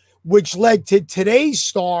through, which led to today's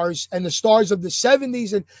stars and the stars of the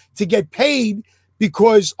 70s, and to get paid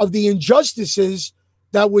because of the injustices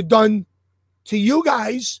that were done to you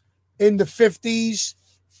guys in the 50s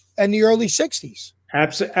and the early 60s.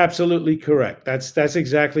 Absolutely correct. That's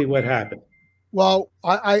exactly what happened. Well,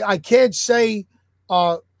 I can't say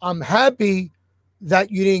I'm happy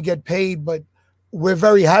that you didn't get paid, but we're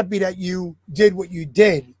very happy that you did what you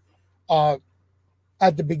did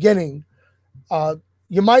at the beginning.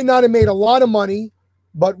 You might not have made a lot of money,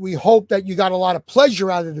 but we hope that you got a lot of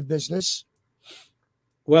pleasure out of the business.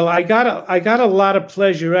 Well, I got a lot of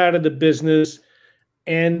pleasure out of the business,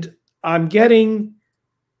 and I'm getting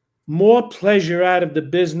more pleasure out of the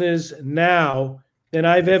business now than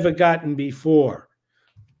I've ever gotten before.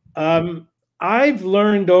 I've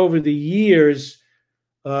learned over the years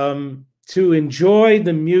to enjoy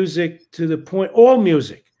the music to the point, all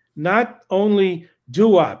music, not only doo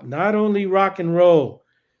wop, not only rock and roll,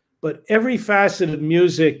 but every facet of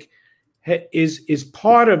music is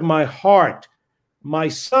part of my heart. My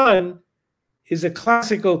son is a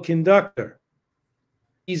classical conductor.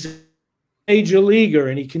 He's a major leaguer,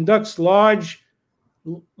 and he conducts large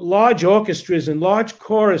orchestras and large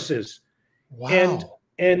choruses. Wow.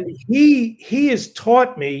 And he has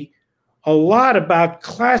taught me a lot about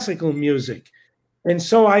classical music. And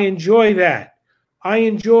so I enjoy that. I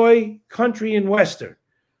enjoy country and western.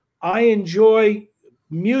 I enjoy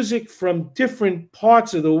music from different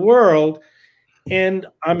parts of the world, and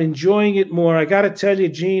I'm enjoying it more. I got to tell you,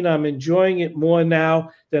 Gene, I'm enjoying it more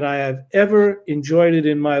now than I have ever enjoyed it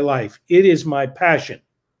in my life. It is my passion.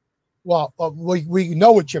 Well, we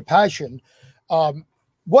know it's your passion.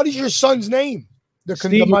 What is your son's name?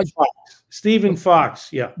 Stephen Fox,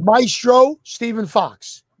 yeah. Maestro Stephen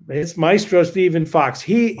Fox. It's Maestro Stephen Fox.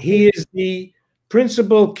 He is the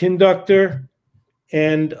principal conductor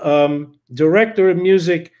and director of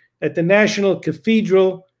music at the National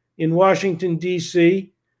Cathedral in Washington,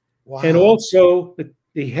 D.C. Wow. And also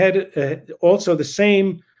the head, also the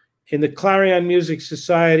same in the Clarion Music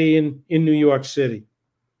Society in New York City.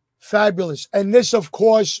 Fabulous. And this, of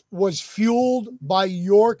course, was fueled by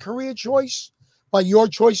your career choice, by your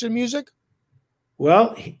choice of music?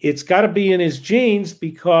 Well, it's got to be in his genes,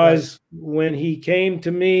 because when he came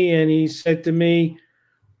to me and he said to me,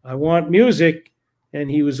 I want music,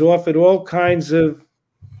 and he was offered all kinds of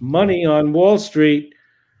money on Wall Street,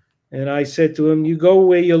 and I said to him, you go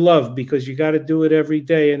where you love, because you got to do it every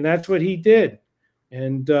day. And that's what he did.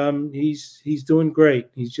 And he's doing great.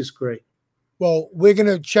 He's just great. Well, we're going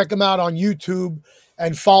to check him out on YouTube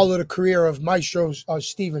and follow the career of Maestro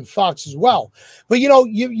Stephen Fox as well. But, you know,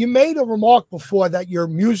 you made a remark before that your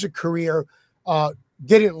music career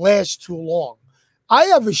didn't last too long. I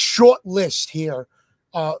have a short list here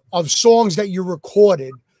of songs that you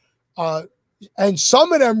recorded, and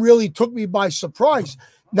some of them really took me by surprise.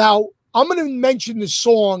 Now, I'm going to mention the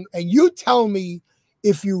song, and you tell me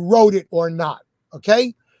if you wrote it or not.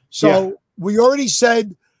 Okay? So we already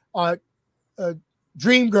said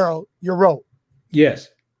Dream Girl, you wrote. Yes.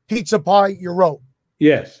 Pizza Pie, you wrote.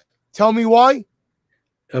 Yes. Tell me why.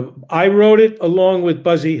 I wrote it along with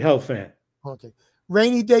Buzzy Helfand. Okay.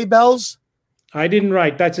 Rainy Day Bells. I didn't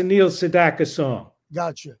write. That's a Neil Sedaka song.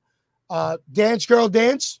 Gotcha. Dance Girl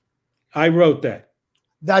Dance. I wrote that.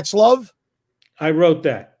 That's Love. I wrote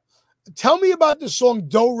that. Tell me about the song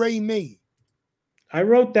Do Re Mi. I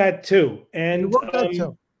wrote that too. And You wrote that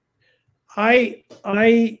too. I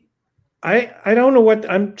don't know what,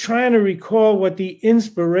 I'm trying to recall what the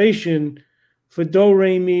inspiration for Do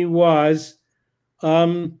Re Mi was.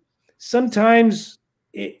 Sometimes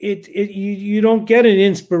you don't get an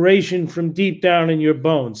inspiration from deep down in your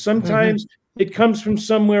bones. Sometimes it comes from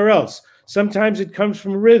somewhere else. Sometimes it comes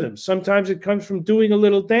from rhythm. Sometimes it comes from doing a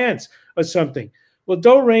little dance or something. Well,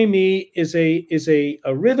 Do Re Mi is a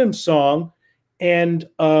rhythm song, and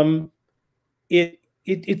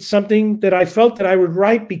it's something that I felt that I would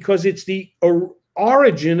write because it's the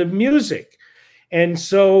origin of music. And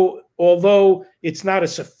so, although it's not a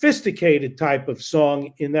sophisticated type of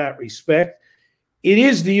song in that respect, it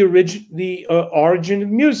is the origin of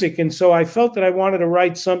music. And so I felt that I wanted to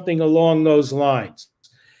write something along those lines.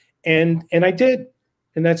 And I did.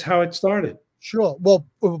 And that's how it started. Sure. Well,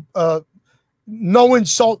 no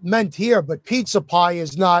insult meant here, but Pizza Pie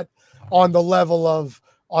is not on the level of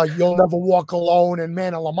You'll Never Walk Alone and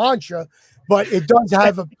Man of La Mancha, but it does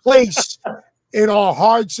have a place in our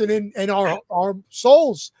hearts and in our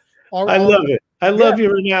souls. I love it. I love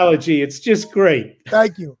your analogy. It's just great.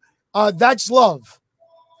 Thank you. That's Love.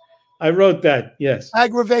 I wrote that. Yes.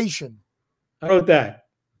 Aggravation. I wrote that.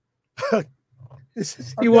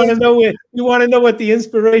 You want to know what the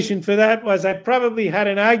inspiration for that was? I probably had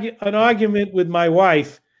an argument with my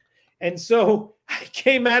wife, and so I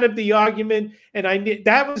came out of the argument, and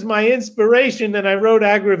that was my inspiration, and I wrote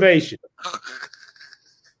Aggravation.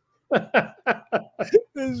 This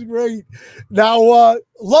is great. Now,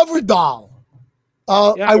 Lover Doll.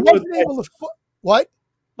 I wasn't able to. What?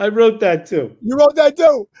 I wrote that too. You wrote that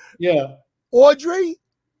too? Yeah. Audrey?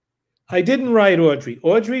 I didn't write Audrey.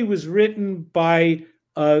 Audrey was written by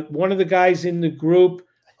one of the guys in the group,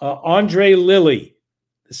 Andre Lilly,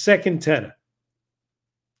 the second tenor.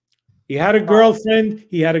 He had a girlfriend.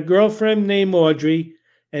 He had a girlfriend named Audrey,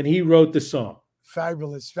 and he wrote the song.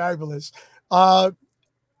 Fabulous, fabulous.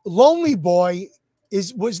 Lonely Boy,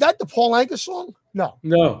 was that the Paul Anka song? No.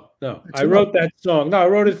 I wrote that song. No, I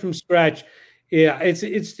wrote it from scratch. Yeah,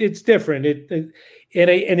 it's different.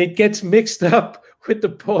 It gets mixed up with the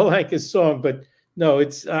Paul Anka song, but no,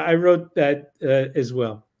 I wrote that as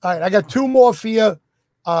well. All right, I got two more for you.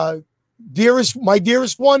 My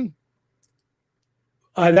Dearest One.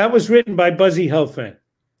 That was written by Buzzy Helfand.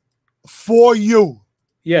 For you.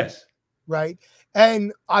 Yes. Right.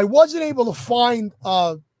 And I wasn't able to find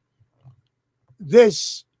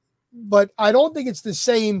this, but I don't think it's the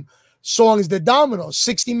same song as the Dominoes.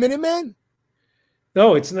 60-Minute Man?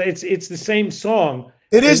 No, it's the same song.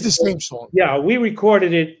 It is the same song. Yeah, we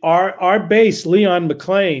recorded it. Our bass, Leon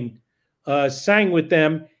McLean, sang with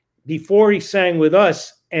them before he sang with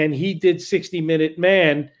us, and he did 60-Minute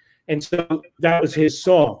Man, and so that was his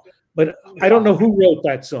song. But I don't know who wrote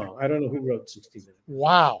that song. I don't know who wrote 60 Minutes.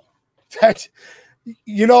 Wow.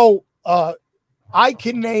 I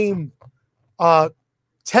can name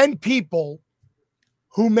 10 people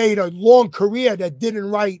who made a long career that didn't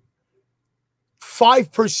write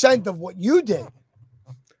 5% of what you did.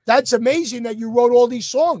 That's amazing that you wrote all these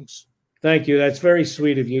songs. Thank you. That's very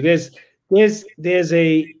sweet of you. There's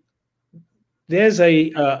a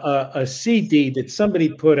CD that somebody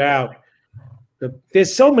put out.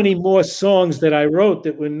 There's so many more songs that I wrote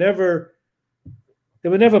that were never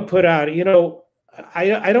put out. You know,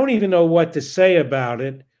 I don't even know what to say about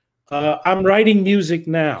it. I'm writing music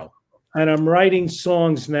now, and I'm writing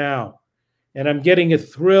songs now, and I'm getting a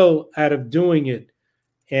thrill out of doing it.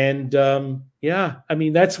 And yeah, I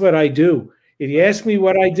mean, that's what I do. If you ask me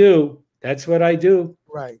what I do, that's what I do.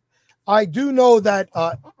 Right. I do know that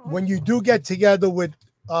when you do get together with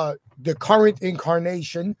the current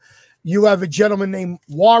incarnation, you have a gentleman named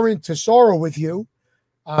Warren Tesoro with you,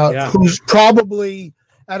 who's probably,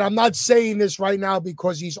 and I'm not saying this right now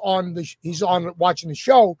because he's on watching the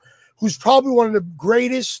show, who's probably one of the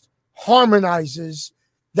greatest harmonizers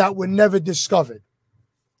that were never discovered.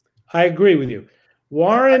 I agree with you.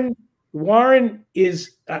 Warren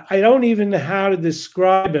is, I don't even know how to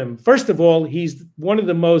describe him. First of all, he's one of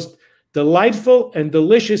the most delightful and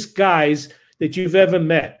delicious guys that you've ever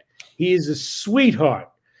met. He is a sweetheart.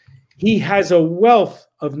 he has a wealth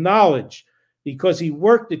of knowledge because he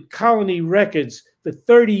worked at Colony Records for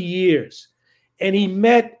 30 years, and he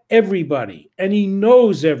met everybody, and he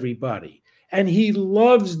knows everybody, and he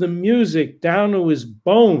loves the music down to his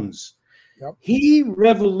bones. Yep. He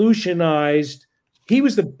revolutionized. He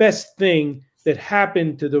was the best thing that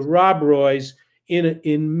happened to the Rob Roys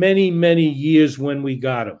in many, many years when we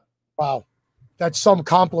got him. Wow. That's some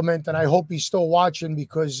compliment, and I hope he's still watching,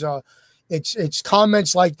 because it's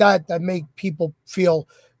comments like that that make people feel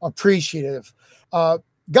appreciative. Got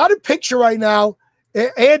a picture right now.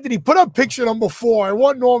 Anthony, put up picture number 4. I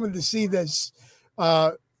want Norman to see this.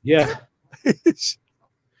 Yeah.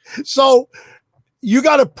 So you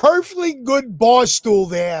got a perfectly good bar stool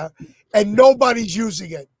there, and nobody's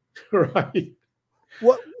using it. Right.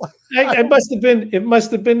 What? It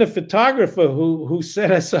must have been the photographer who set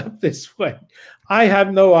us up this way. I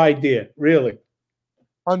have no idea, really.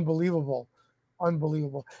 Unbelievable.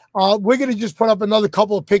 Unbelievable. We're going to just put up another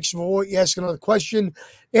couple of pictures before you ask another question.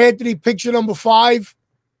 Anthony, picture number 5.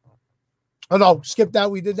 Oh, no, skip that.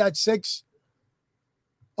 We did that 6.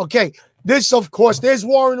 Okay. This, of course, there's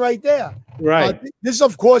Warren right there. Right. This,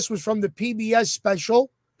 of course, was from the PBS special.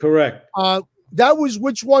 Correct. That was,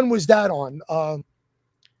 which one was that on?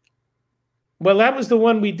 Well, that was the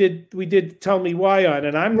one we did Tell Me Why on,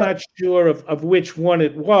 and I'm not sure of which one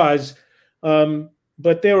it was.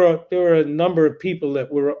 But there were a number of people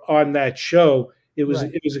that were on that show. It was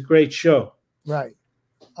a great show. Right.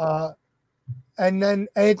 And then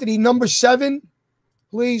Anthony, number 7,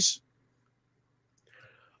 please.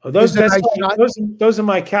 Oh, those are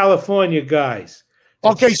my California guys.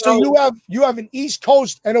 Okay, so you have an East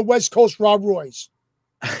Coast and a West Coast Rob Roy's.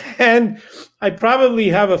 And I probably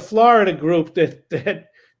have a Florida group that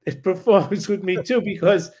performs with me too,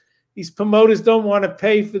 because these promoters don't want to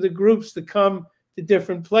pay for the groups to come to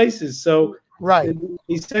different places. So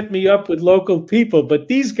he set me up with local people. But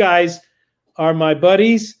these guys are my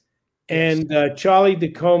buddies, and Charlie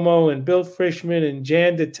DeComo and Bill Frischman and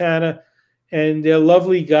Jan DeTana, and they're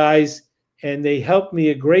lovely guys, and they helped me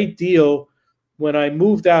a great deal when I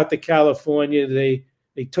moved out to California.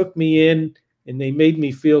 They took me in, and they made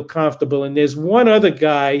me feel comfortable. And there's one other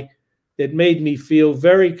guy that made me feel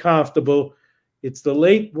very comfortable. It's the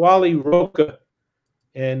late Wally Roca.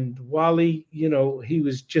 And Wally, you know, he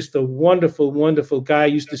was just a wonderful, wonderful guy.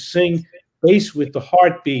 He used to sing bass with the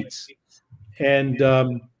Heartbeats. And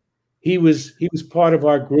he was part of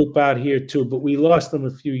our group out here too, but we lost him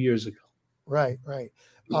a few years ago. Right.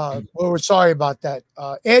 Well, we're sorry about that.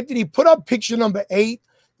 Anthony, put up picture number 8.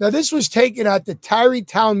 Now, this was taken at the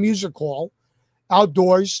Tarrytown Music Hall,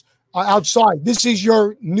 outdoors, outside. This is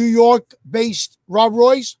your New York-based Rob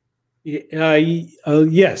Roy's?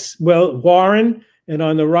 Yes. Well, Warren, and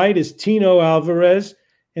on the right is Tino Alvarez,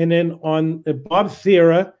 and then on Bob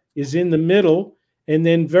Thera is in the middle, and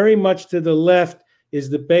then very much to the left is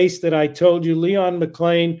the bass that I told you, Leon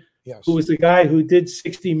McLean, who was the guy who did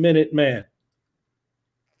 60-Minute Man.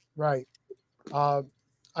 Right.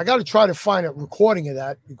 I got to try to find a recording of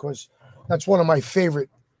that, because that's one of my favorite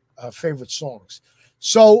songs.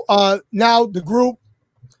 So now the group,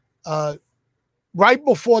 right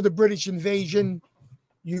before the British invasion,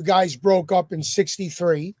 you guys broke up in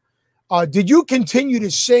 '63. Did you continue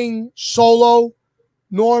to sing solo,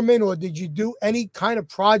 Norman, or did you do any kind of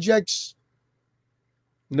projects?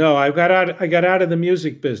 No, I got out of the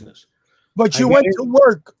music business. But you went to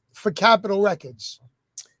work for Capitol Records.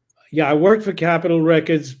 Yeah, I worked for Capitol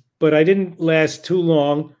Records, but I didn't last too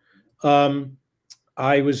long.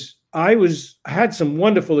 I had some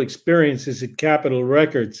wonderful experiences at Capitol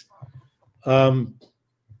Records.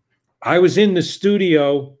 I was in the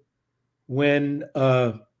studio when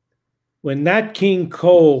Nat King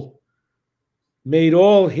Cole made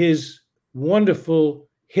all his wonderful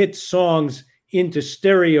hit songs into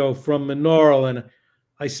stereo from Monaural, and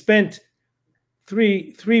I spent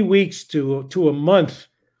three weeks to a month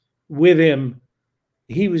with him.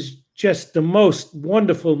 He was just the most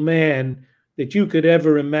wonderful man that you could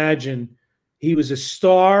ever imagine. He was a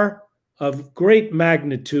star of great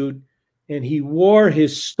magnitude, and he wore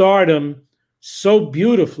his stardom so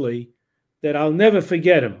beautifully that I'll never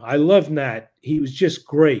forget him. I love Nat. He was just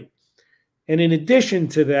great. And in addition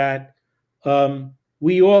to that,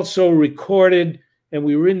 we also recorded, and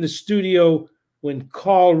we were in the studio when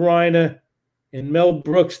Carl Reiner and Mel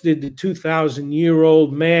Brooks did the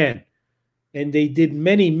 2,000-Year-Old Man. And they did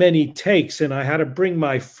many, many takes, and I had to bring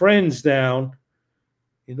my friends down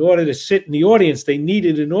in order to sit in the audience. They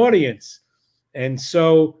needed an audience. And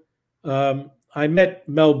so I met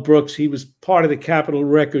Mel Brooks. He was part of the Capitol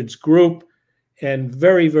Records group, and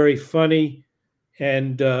very, very funny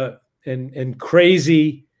and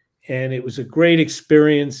crazy and it was a great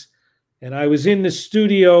experience. And I was in the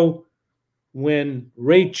studio when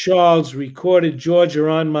Ray Charles recorded Georgia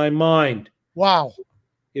on My Mind. Wow.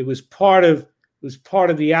 It was part of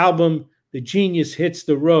the album The Genius Hits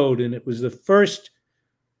the Road, and it was the first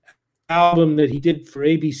album that he did for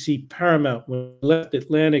ABC Paramount when he left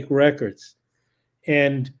Atlantic Records.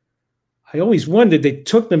 And I always wondered, they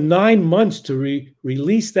took them 9 months to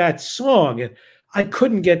release that song, and I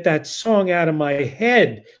couldn't get that song out of my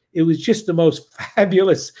head. It was just the most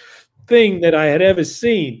fabulous thing that I had ever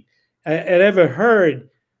seen, had ever heard.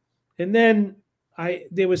 And then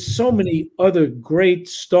there was so many other great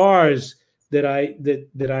stars that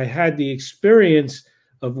I had the experience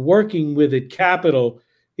of working with at Capitol.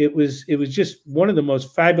 It was just one of the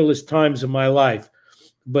most fabulous times of my life.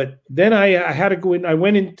 But then I had to go in. I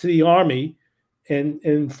went into the Army,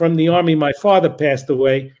 and from the Army, my father passed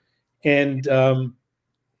away. And when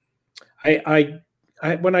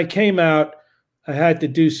I came out, I had to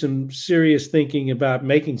do some serious thinking about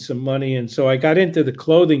making some money. And so I got into the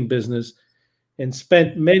clothing business and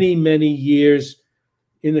spent many, many years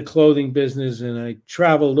in the clothing business. And I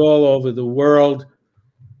traveled all over the world,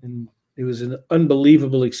 and it was an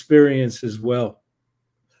unbelievable experience as well.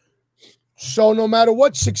 So no matter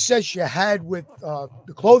what success you had with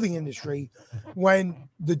the clothing industry, when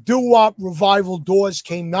the Doo Wop revival doors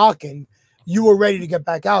came knocking, you were ready to get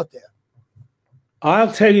back out there.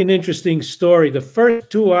 I'll tell you an interesting story. The first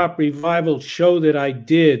Doo Wop revival show that I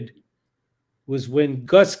did was when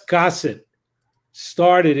Gus Gossett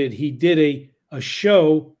started it. He did a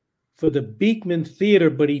show for the Beekman Theater,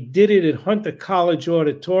 but he did it at Hunter College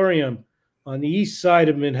Auditorium on the east side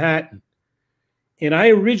of Manhattan. And I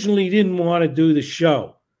originally didn't want to do the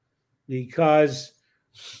show because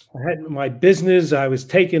I had my business. I was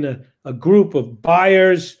taking a group of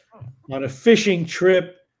buyers on a fishing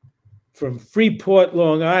trip from Freeport,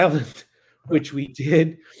 Long Island, which we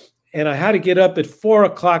did. And I had to get up at 4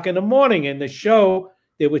 o'clock in the morning. And the show,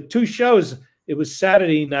 there were 2 shows. It was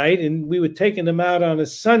Saturday night, and we were taking them out on a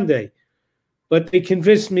Sunday. But they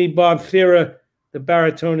convinced me, Bob Thera, the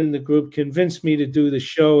baritone in the group, convinced me to do the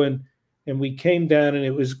show. And we came down, and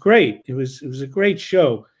it was great. It was a great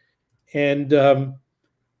show. And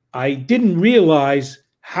I didn't realize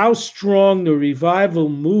how strong the revival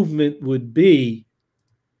movement would be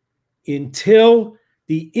until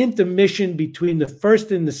the intermission between the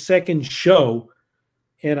first and the second show.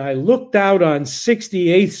 And I looked out on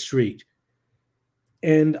 68th Street,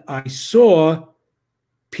 and I saw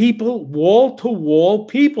people, wall-to-wall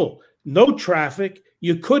people, no traffic.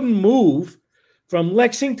 You couldn't move. From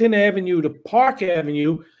Lexington Avenue to Park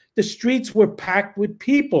Avenue, the streets were packed with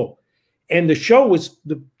people. And the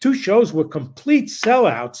 2 shows were complete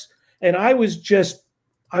sellouts. And I was just,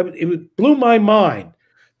 it blew my mind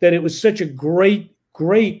that it was such a great,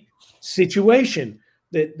 great situation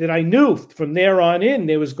that I knew from there on in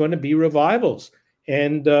there was going to be revivals.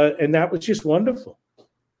 And that was just wonderful.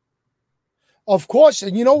 Of course.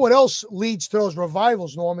 And you know what else leads to those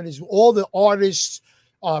revivals, Norman, is all the artists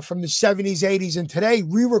from the 70s, 80s, and today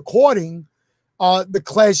re-recording the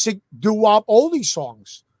classic Doo Wop oldie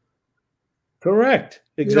songs. Correct.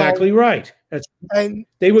 Exactly right.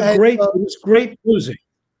 They were great. It was great music.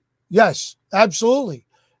 Yes, absolutely.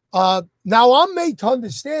 Now I'm made to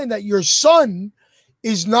understand that your son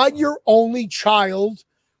is not your only child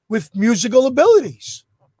with musical abilities.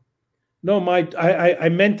 No, I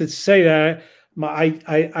meant to say that.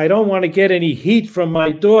 I don't want to get any heat from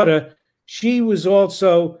my daughter. She was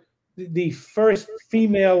also the first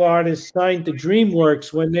female artist signed to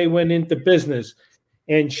DreamWorks when they went into business.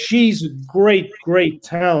 And she's a great, great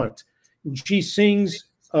talent. And she sings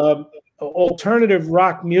alternative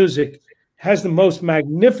rock music, has the most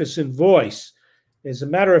magnificent voice. As a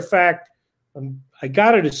matter of fact, I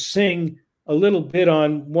got her to sing a little bit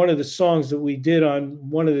on one of the songs that we did on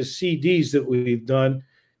one of the CDs that we've done.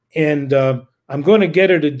 And I'm going to get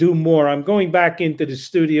her to do more. I'm going back into the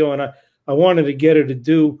studio, and I wanted to get her to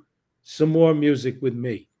do some more music with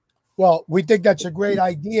me. Well, we think that's a great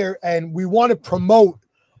idea, and we want to promote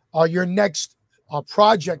your next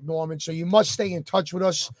project, Norman, so you must stay in touch with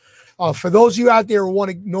us. For those of you out there who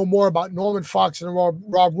want to know more about Norman Fox and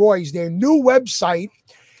Rob Roy's, their new website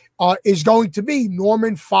is going to be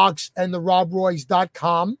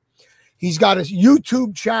normanfoxandtherobroys.com. He's got a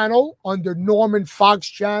YouTube channel under Norman Fox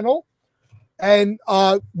Channel. And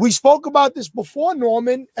we spoke about this before,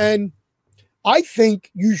 Norman, and I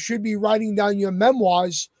think you should be writing down your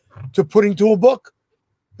memoirs to put into a book.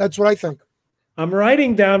 That's what I think. I'm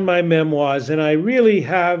writing down my memoirs, and I really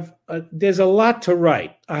have, there's a lot to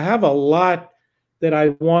write. I have a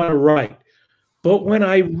it. But when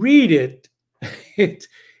I read it, it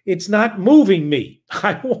it's not moving me.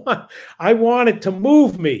 I want it to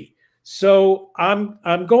move me. So I'm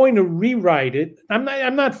going to rewrite it. I'm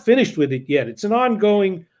not finished with it yet. It's an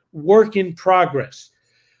ongoing work in progress.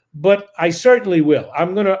 But I certainly will.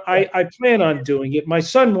 I plan on doing it. My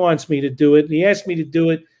son wants me to do it, and he asked me to do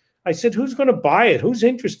it. I said, who's going to buy it? Who's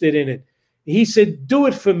interested in it? He said, do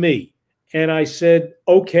it for me. And I said,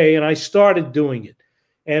 okay. And I started doing it.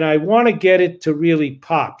 And I want to get it to really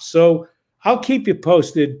pop. So I'll keep you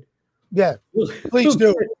posted. Yeah, please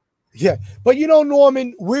do. Yeah. But you know,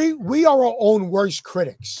 Norman, we are our own worst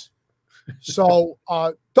critics. So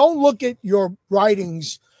don't look at your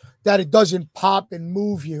writings that it doesn't pop and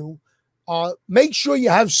move you. Make sure you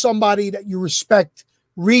have somebody that you respect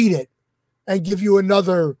read it and give you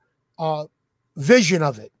another vision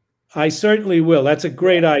of it. I certainly will. That's a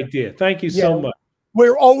great idea. Thank you so much.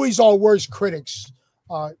 We're always our worst critics.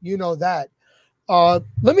 You know that.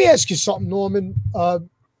 Let me ask you something, Norman.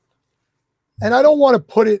 And I don't want to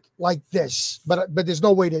put it like this, but there's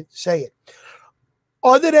no way to say it.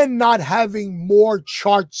 Other than not having more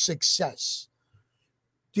chart success,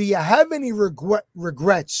 do you have any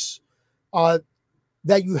regrets that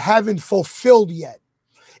you haven't fulfilled yet?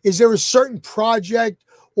 Is there a certain project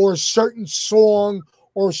or a certain song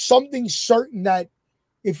or something certain that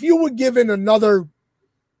if you were given another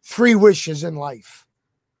 3 wishes in life,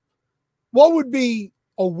 what would be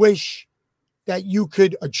a wish that you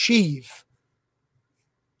could achieve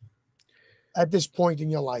at this point in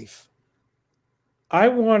your life? I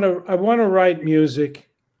want to write music.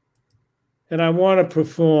 And I want to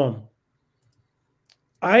perform.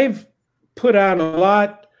 I've put out a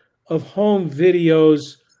lot of home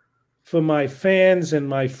videos for my fans and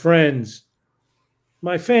my friends.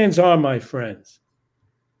 My fans are my friends.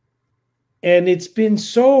 And it's been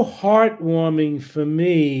so heartwarming for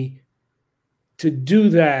me to do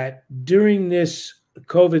that during this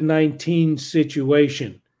COVID-19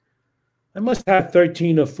 situation. I must have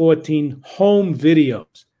 13 or 14 home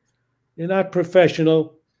videos. They're not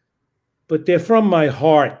professional, but they're from my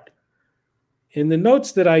heart. And the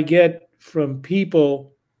notes that I get from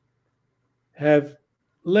people have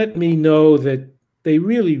let me know that they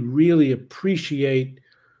really, really appreciate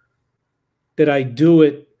that I do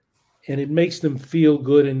it, and it makes them feel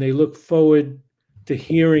good, and they look forward to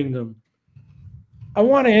hearing them. I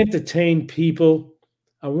want to entertain people.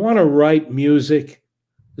 I want to write music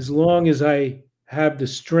as long as I have the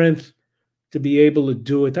strength to be able to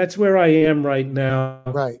do it. That's where I am right now.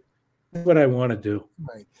 Right. What I want to do.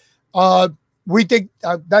 Right. We think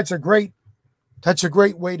that's a great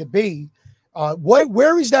way to be.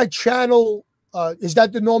 Where is that channel? Is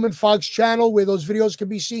that the Norman Fox channel where those videos can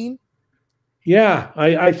be seen? Yeah,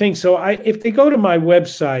 I think so. If they go to my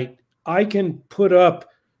website, I can put up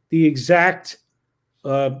the exact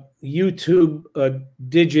YouTube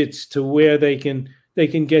digits to where they can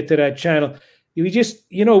get to that channel.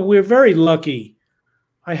 We're very lucky.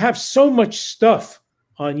 I have so much stuff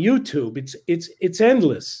on YouTube. It's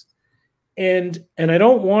endless. And I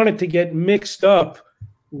don't want it to get mixed up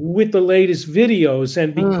with the latest videos.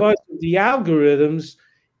 And because of the algorithms,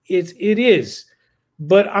 it is.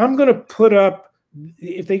 But I'm going to put up,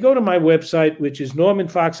 if they go to my website, which is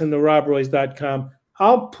normanfoxandtherobroys.com,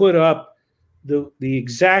 I'll put up the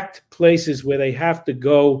exact places where they have to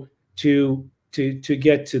go to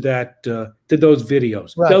get to that to those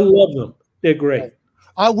videos. Right. They'll love them. They're great. Right.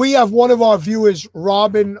 We have one of our viewers,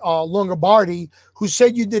 Robin Longobardi, who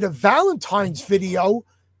said you did a Valentine's video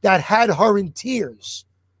that had her in tears.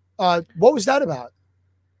 What was that about?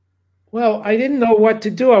 Well, I didn't know what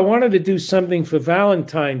to do. I wanted to do something for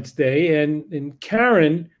Valentine's Day, and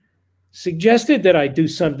Karen suggested that I do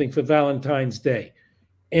something for Valentine's Day,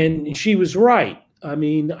 and she was right. I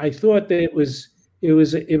mean, I thought that it was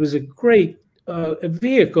a great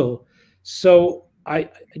vehicle. So I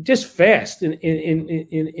just fast in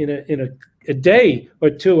a day or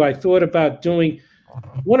two. I thought about doing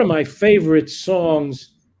one of my favorite songs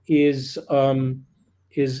is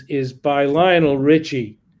by Lionel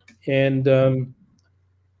Richie, and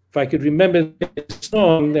if I could remember the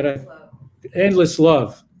song Endless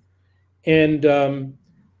Love, and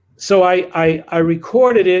so I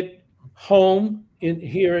recorded it home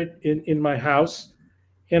in my house,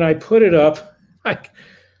 and I put it up.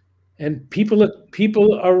 And people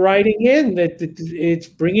are writing in that it's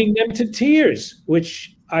bringing them to tears,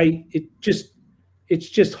 which it's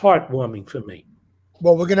just heartwarming for me.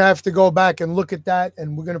 Well, we're going to have to go back and look at that,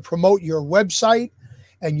 and we're going to promote your website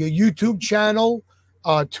and your YouTube channel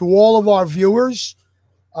to all of our viewers.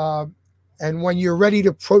 And when you're ready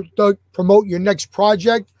to promote your next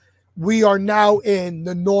project, we are now in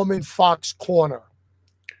the Norman Fox corner.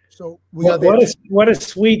 So we are there. What a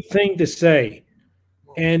sweet thing to say,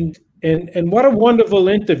 and what a wonderful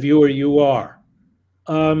interviewer you are.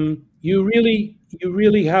 You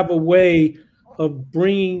really have a way of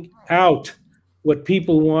bringing out what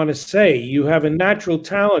people want to say. You have a natural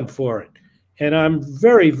talent for it, and I'm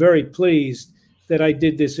very, very pleased that I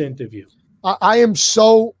did this interview. I am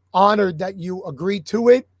so honored that you agreed to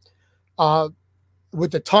it.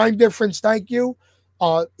 With the time difference, thank you.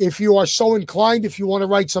 If you are so inclined, if you want to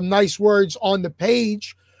write some nice words on the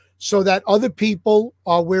page so that other people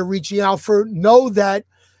we're reaching out for know that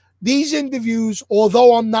these interviews,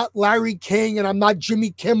 although I'm not Larry King and I'm not Jimmy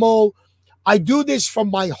Kimmel, I do this from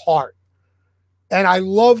my heart. And I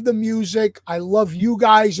love the music. I love you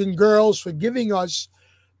guys and girls for giving us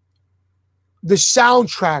the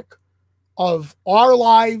soundtrack of our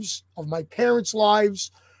lives, of my parents' lives.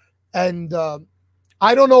 And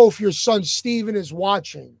I don't know if your son Steven is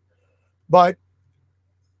watching, but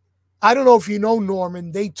I don't know if you know,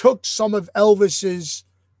 Norman, they took some of Elvis's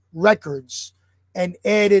records and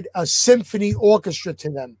added a symphony orchestra to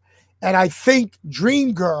them. And I think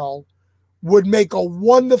Dream Girl would make a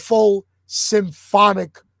wonderful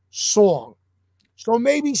symphonic song. So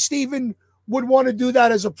maybe Steven would want to do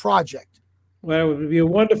that as a project. Well, it would be a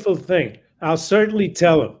wonderful thing. I'll certainly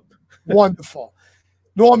tell him. Wonderful.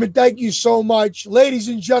 Norman, thank you so much. Ladies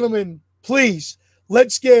and gentlemen, please,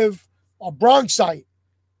 let's give a Bronxite,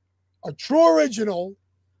 a true original,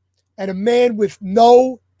 and a man with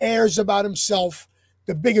no airs about himself,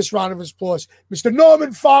 the biggest round of applause. Mr.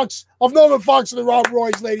 Norman Fox of Norman Fox and the Rob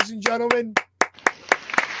Roys, ladies and gentlemen.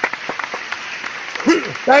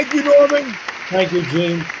 Thank you, Norman. Thank you,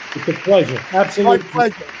 Gene. It's a pleasure. Absolutely. My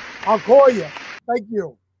pleasure. I'll call you. Thank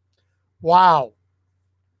you. Wow.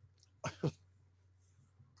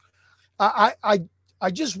 I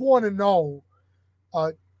just want to know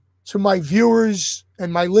to my viewers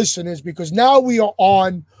and my listeners, because now we are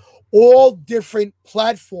on all different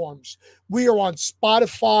platforms. We are on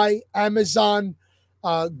Spotify, Amazon,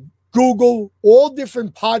 Google, all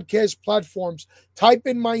different podcast platforms. Type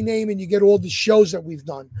in my name and you get all the shows that we've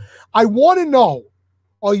done. I want to know,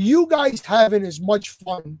 are you guys having as much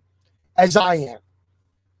fun as I am?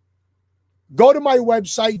 Go to my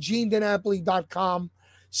website, GeneDiNapoli.com.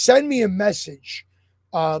 Send me a message.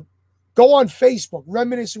 Go on Facebook,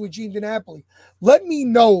 Reminiscing with Gene DiNapoli. Let me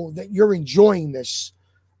know that you're enjoying this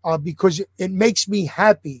because it makes me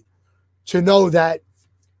happy to know that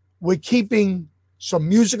we're keeping some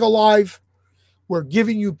music alive. We're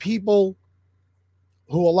giving you people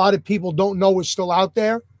who a lot of people don't know is still out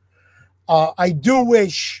there. I do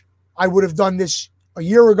wish I would have done this a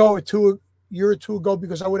year ago or year or two ago,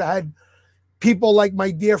 because I would have had people like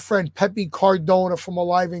my dear friend Pepe Cardona from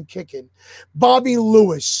Alive and Kickin', Bobby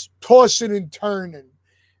Lewis, Tossing and Turning,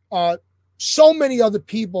 so many other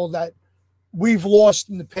people that we've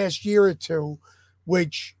lost in the past year or two,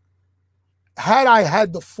 which had I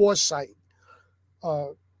had the foresight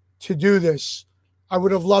to do this, I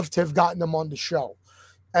would have loved to have gotten them on the show.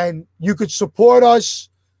 And you could support us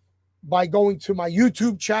by going to my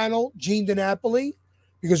YouTube channel, Gene DiNapoli,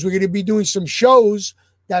 because we're going to be doing some shows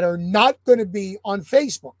that are not going to be on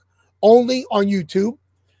Facebook, only on YouTube.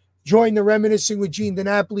 Join the Reminiscing with Gene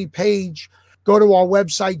DiNapoli page. Go to our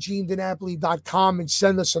website, GeneDiNapoli.com, and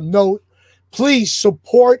send us a note. Please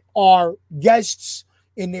support our guests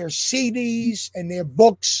in their CDs and their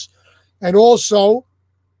books. And also,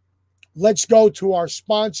 let's go to our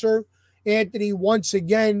sponsor, Anthony. Once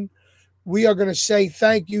again, we are going to say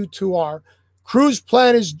thank you to our Cruise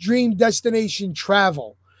Planners Dream Destination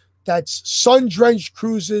Travel. That's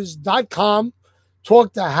sundrencedcruises.com.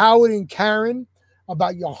 Talk to Howard and Karen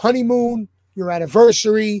about your honeymoon, your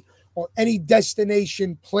anniversary, or any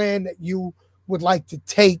destination plan that you would like to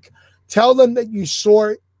take. Tell them that you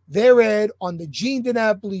saw their ad on the Gene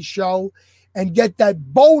DiNapoli show and get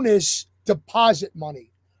that bonus deposit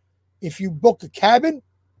money. If you book a cabin,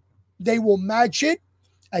 they will match it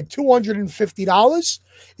at $250.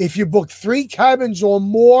 If you book 3 cabins or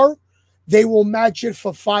more, they will match it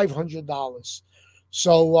for $500.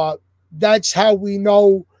 So that's how we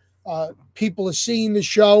know people are seeing the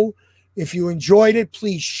show. If you enjoyed it,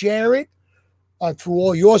 please share it through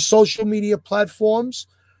all your social media platforms.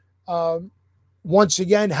 Once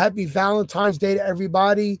again, happy Valentine's Day to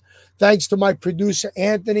everybody. Thanks to my producer,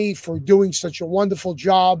 Anthony, for doing such a wonderful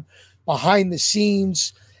job behind the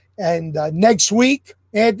scenes. And next week,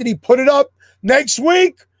 Anthony, put it up. Next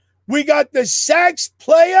week, we got the sax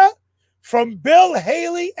player from Bill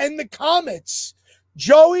Haley and the Comets,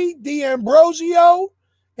 Joey D'Ambrosio.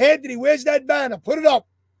 Anthony, where's that banner? Put it up.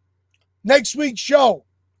 Next week's show.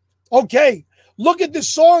 Okay, look at the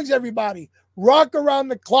songs, everybody. Rock Around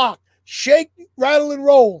the Clock, Shake, Rattle, and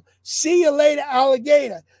Roll, See You Later,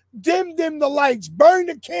 Alligator, Dim Dim the Lights, Burn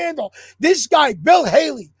the Candle. This guy, Bill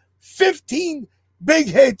Haley, 15 big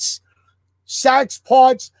hits. Sax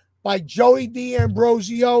parts by Joey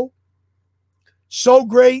D'Ambrosio. So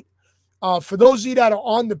great. For those of you that are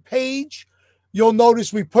on the page, you'll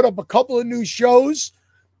notice we put up a couple of new shows.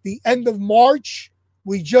 The end of March,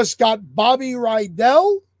 we just got Bobby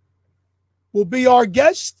Rydell will be our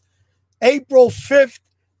guest. April 5th,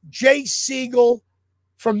 Jay Siegel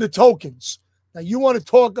from the Tokens. Now, you want to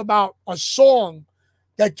talk about a song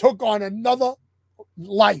that took on another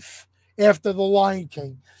life after The Lion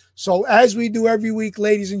King. So as we do every week,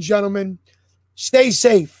 ladies and gentlemen, stay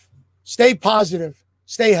safe, stay positive,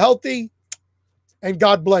 stay healthy, and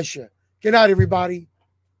God bless you. Good night, everybody.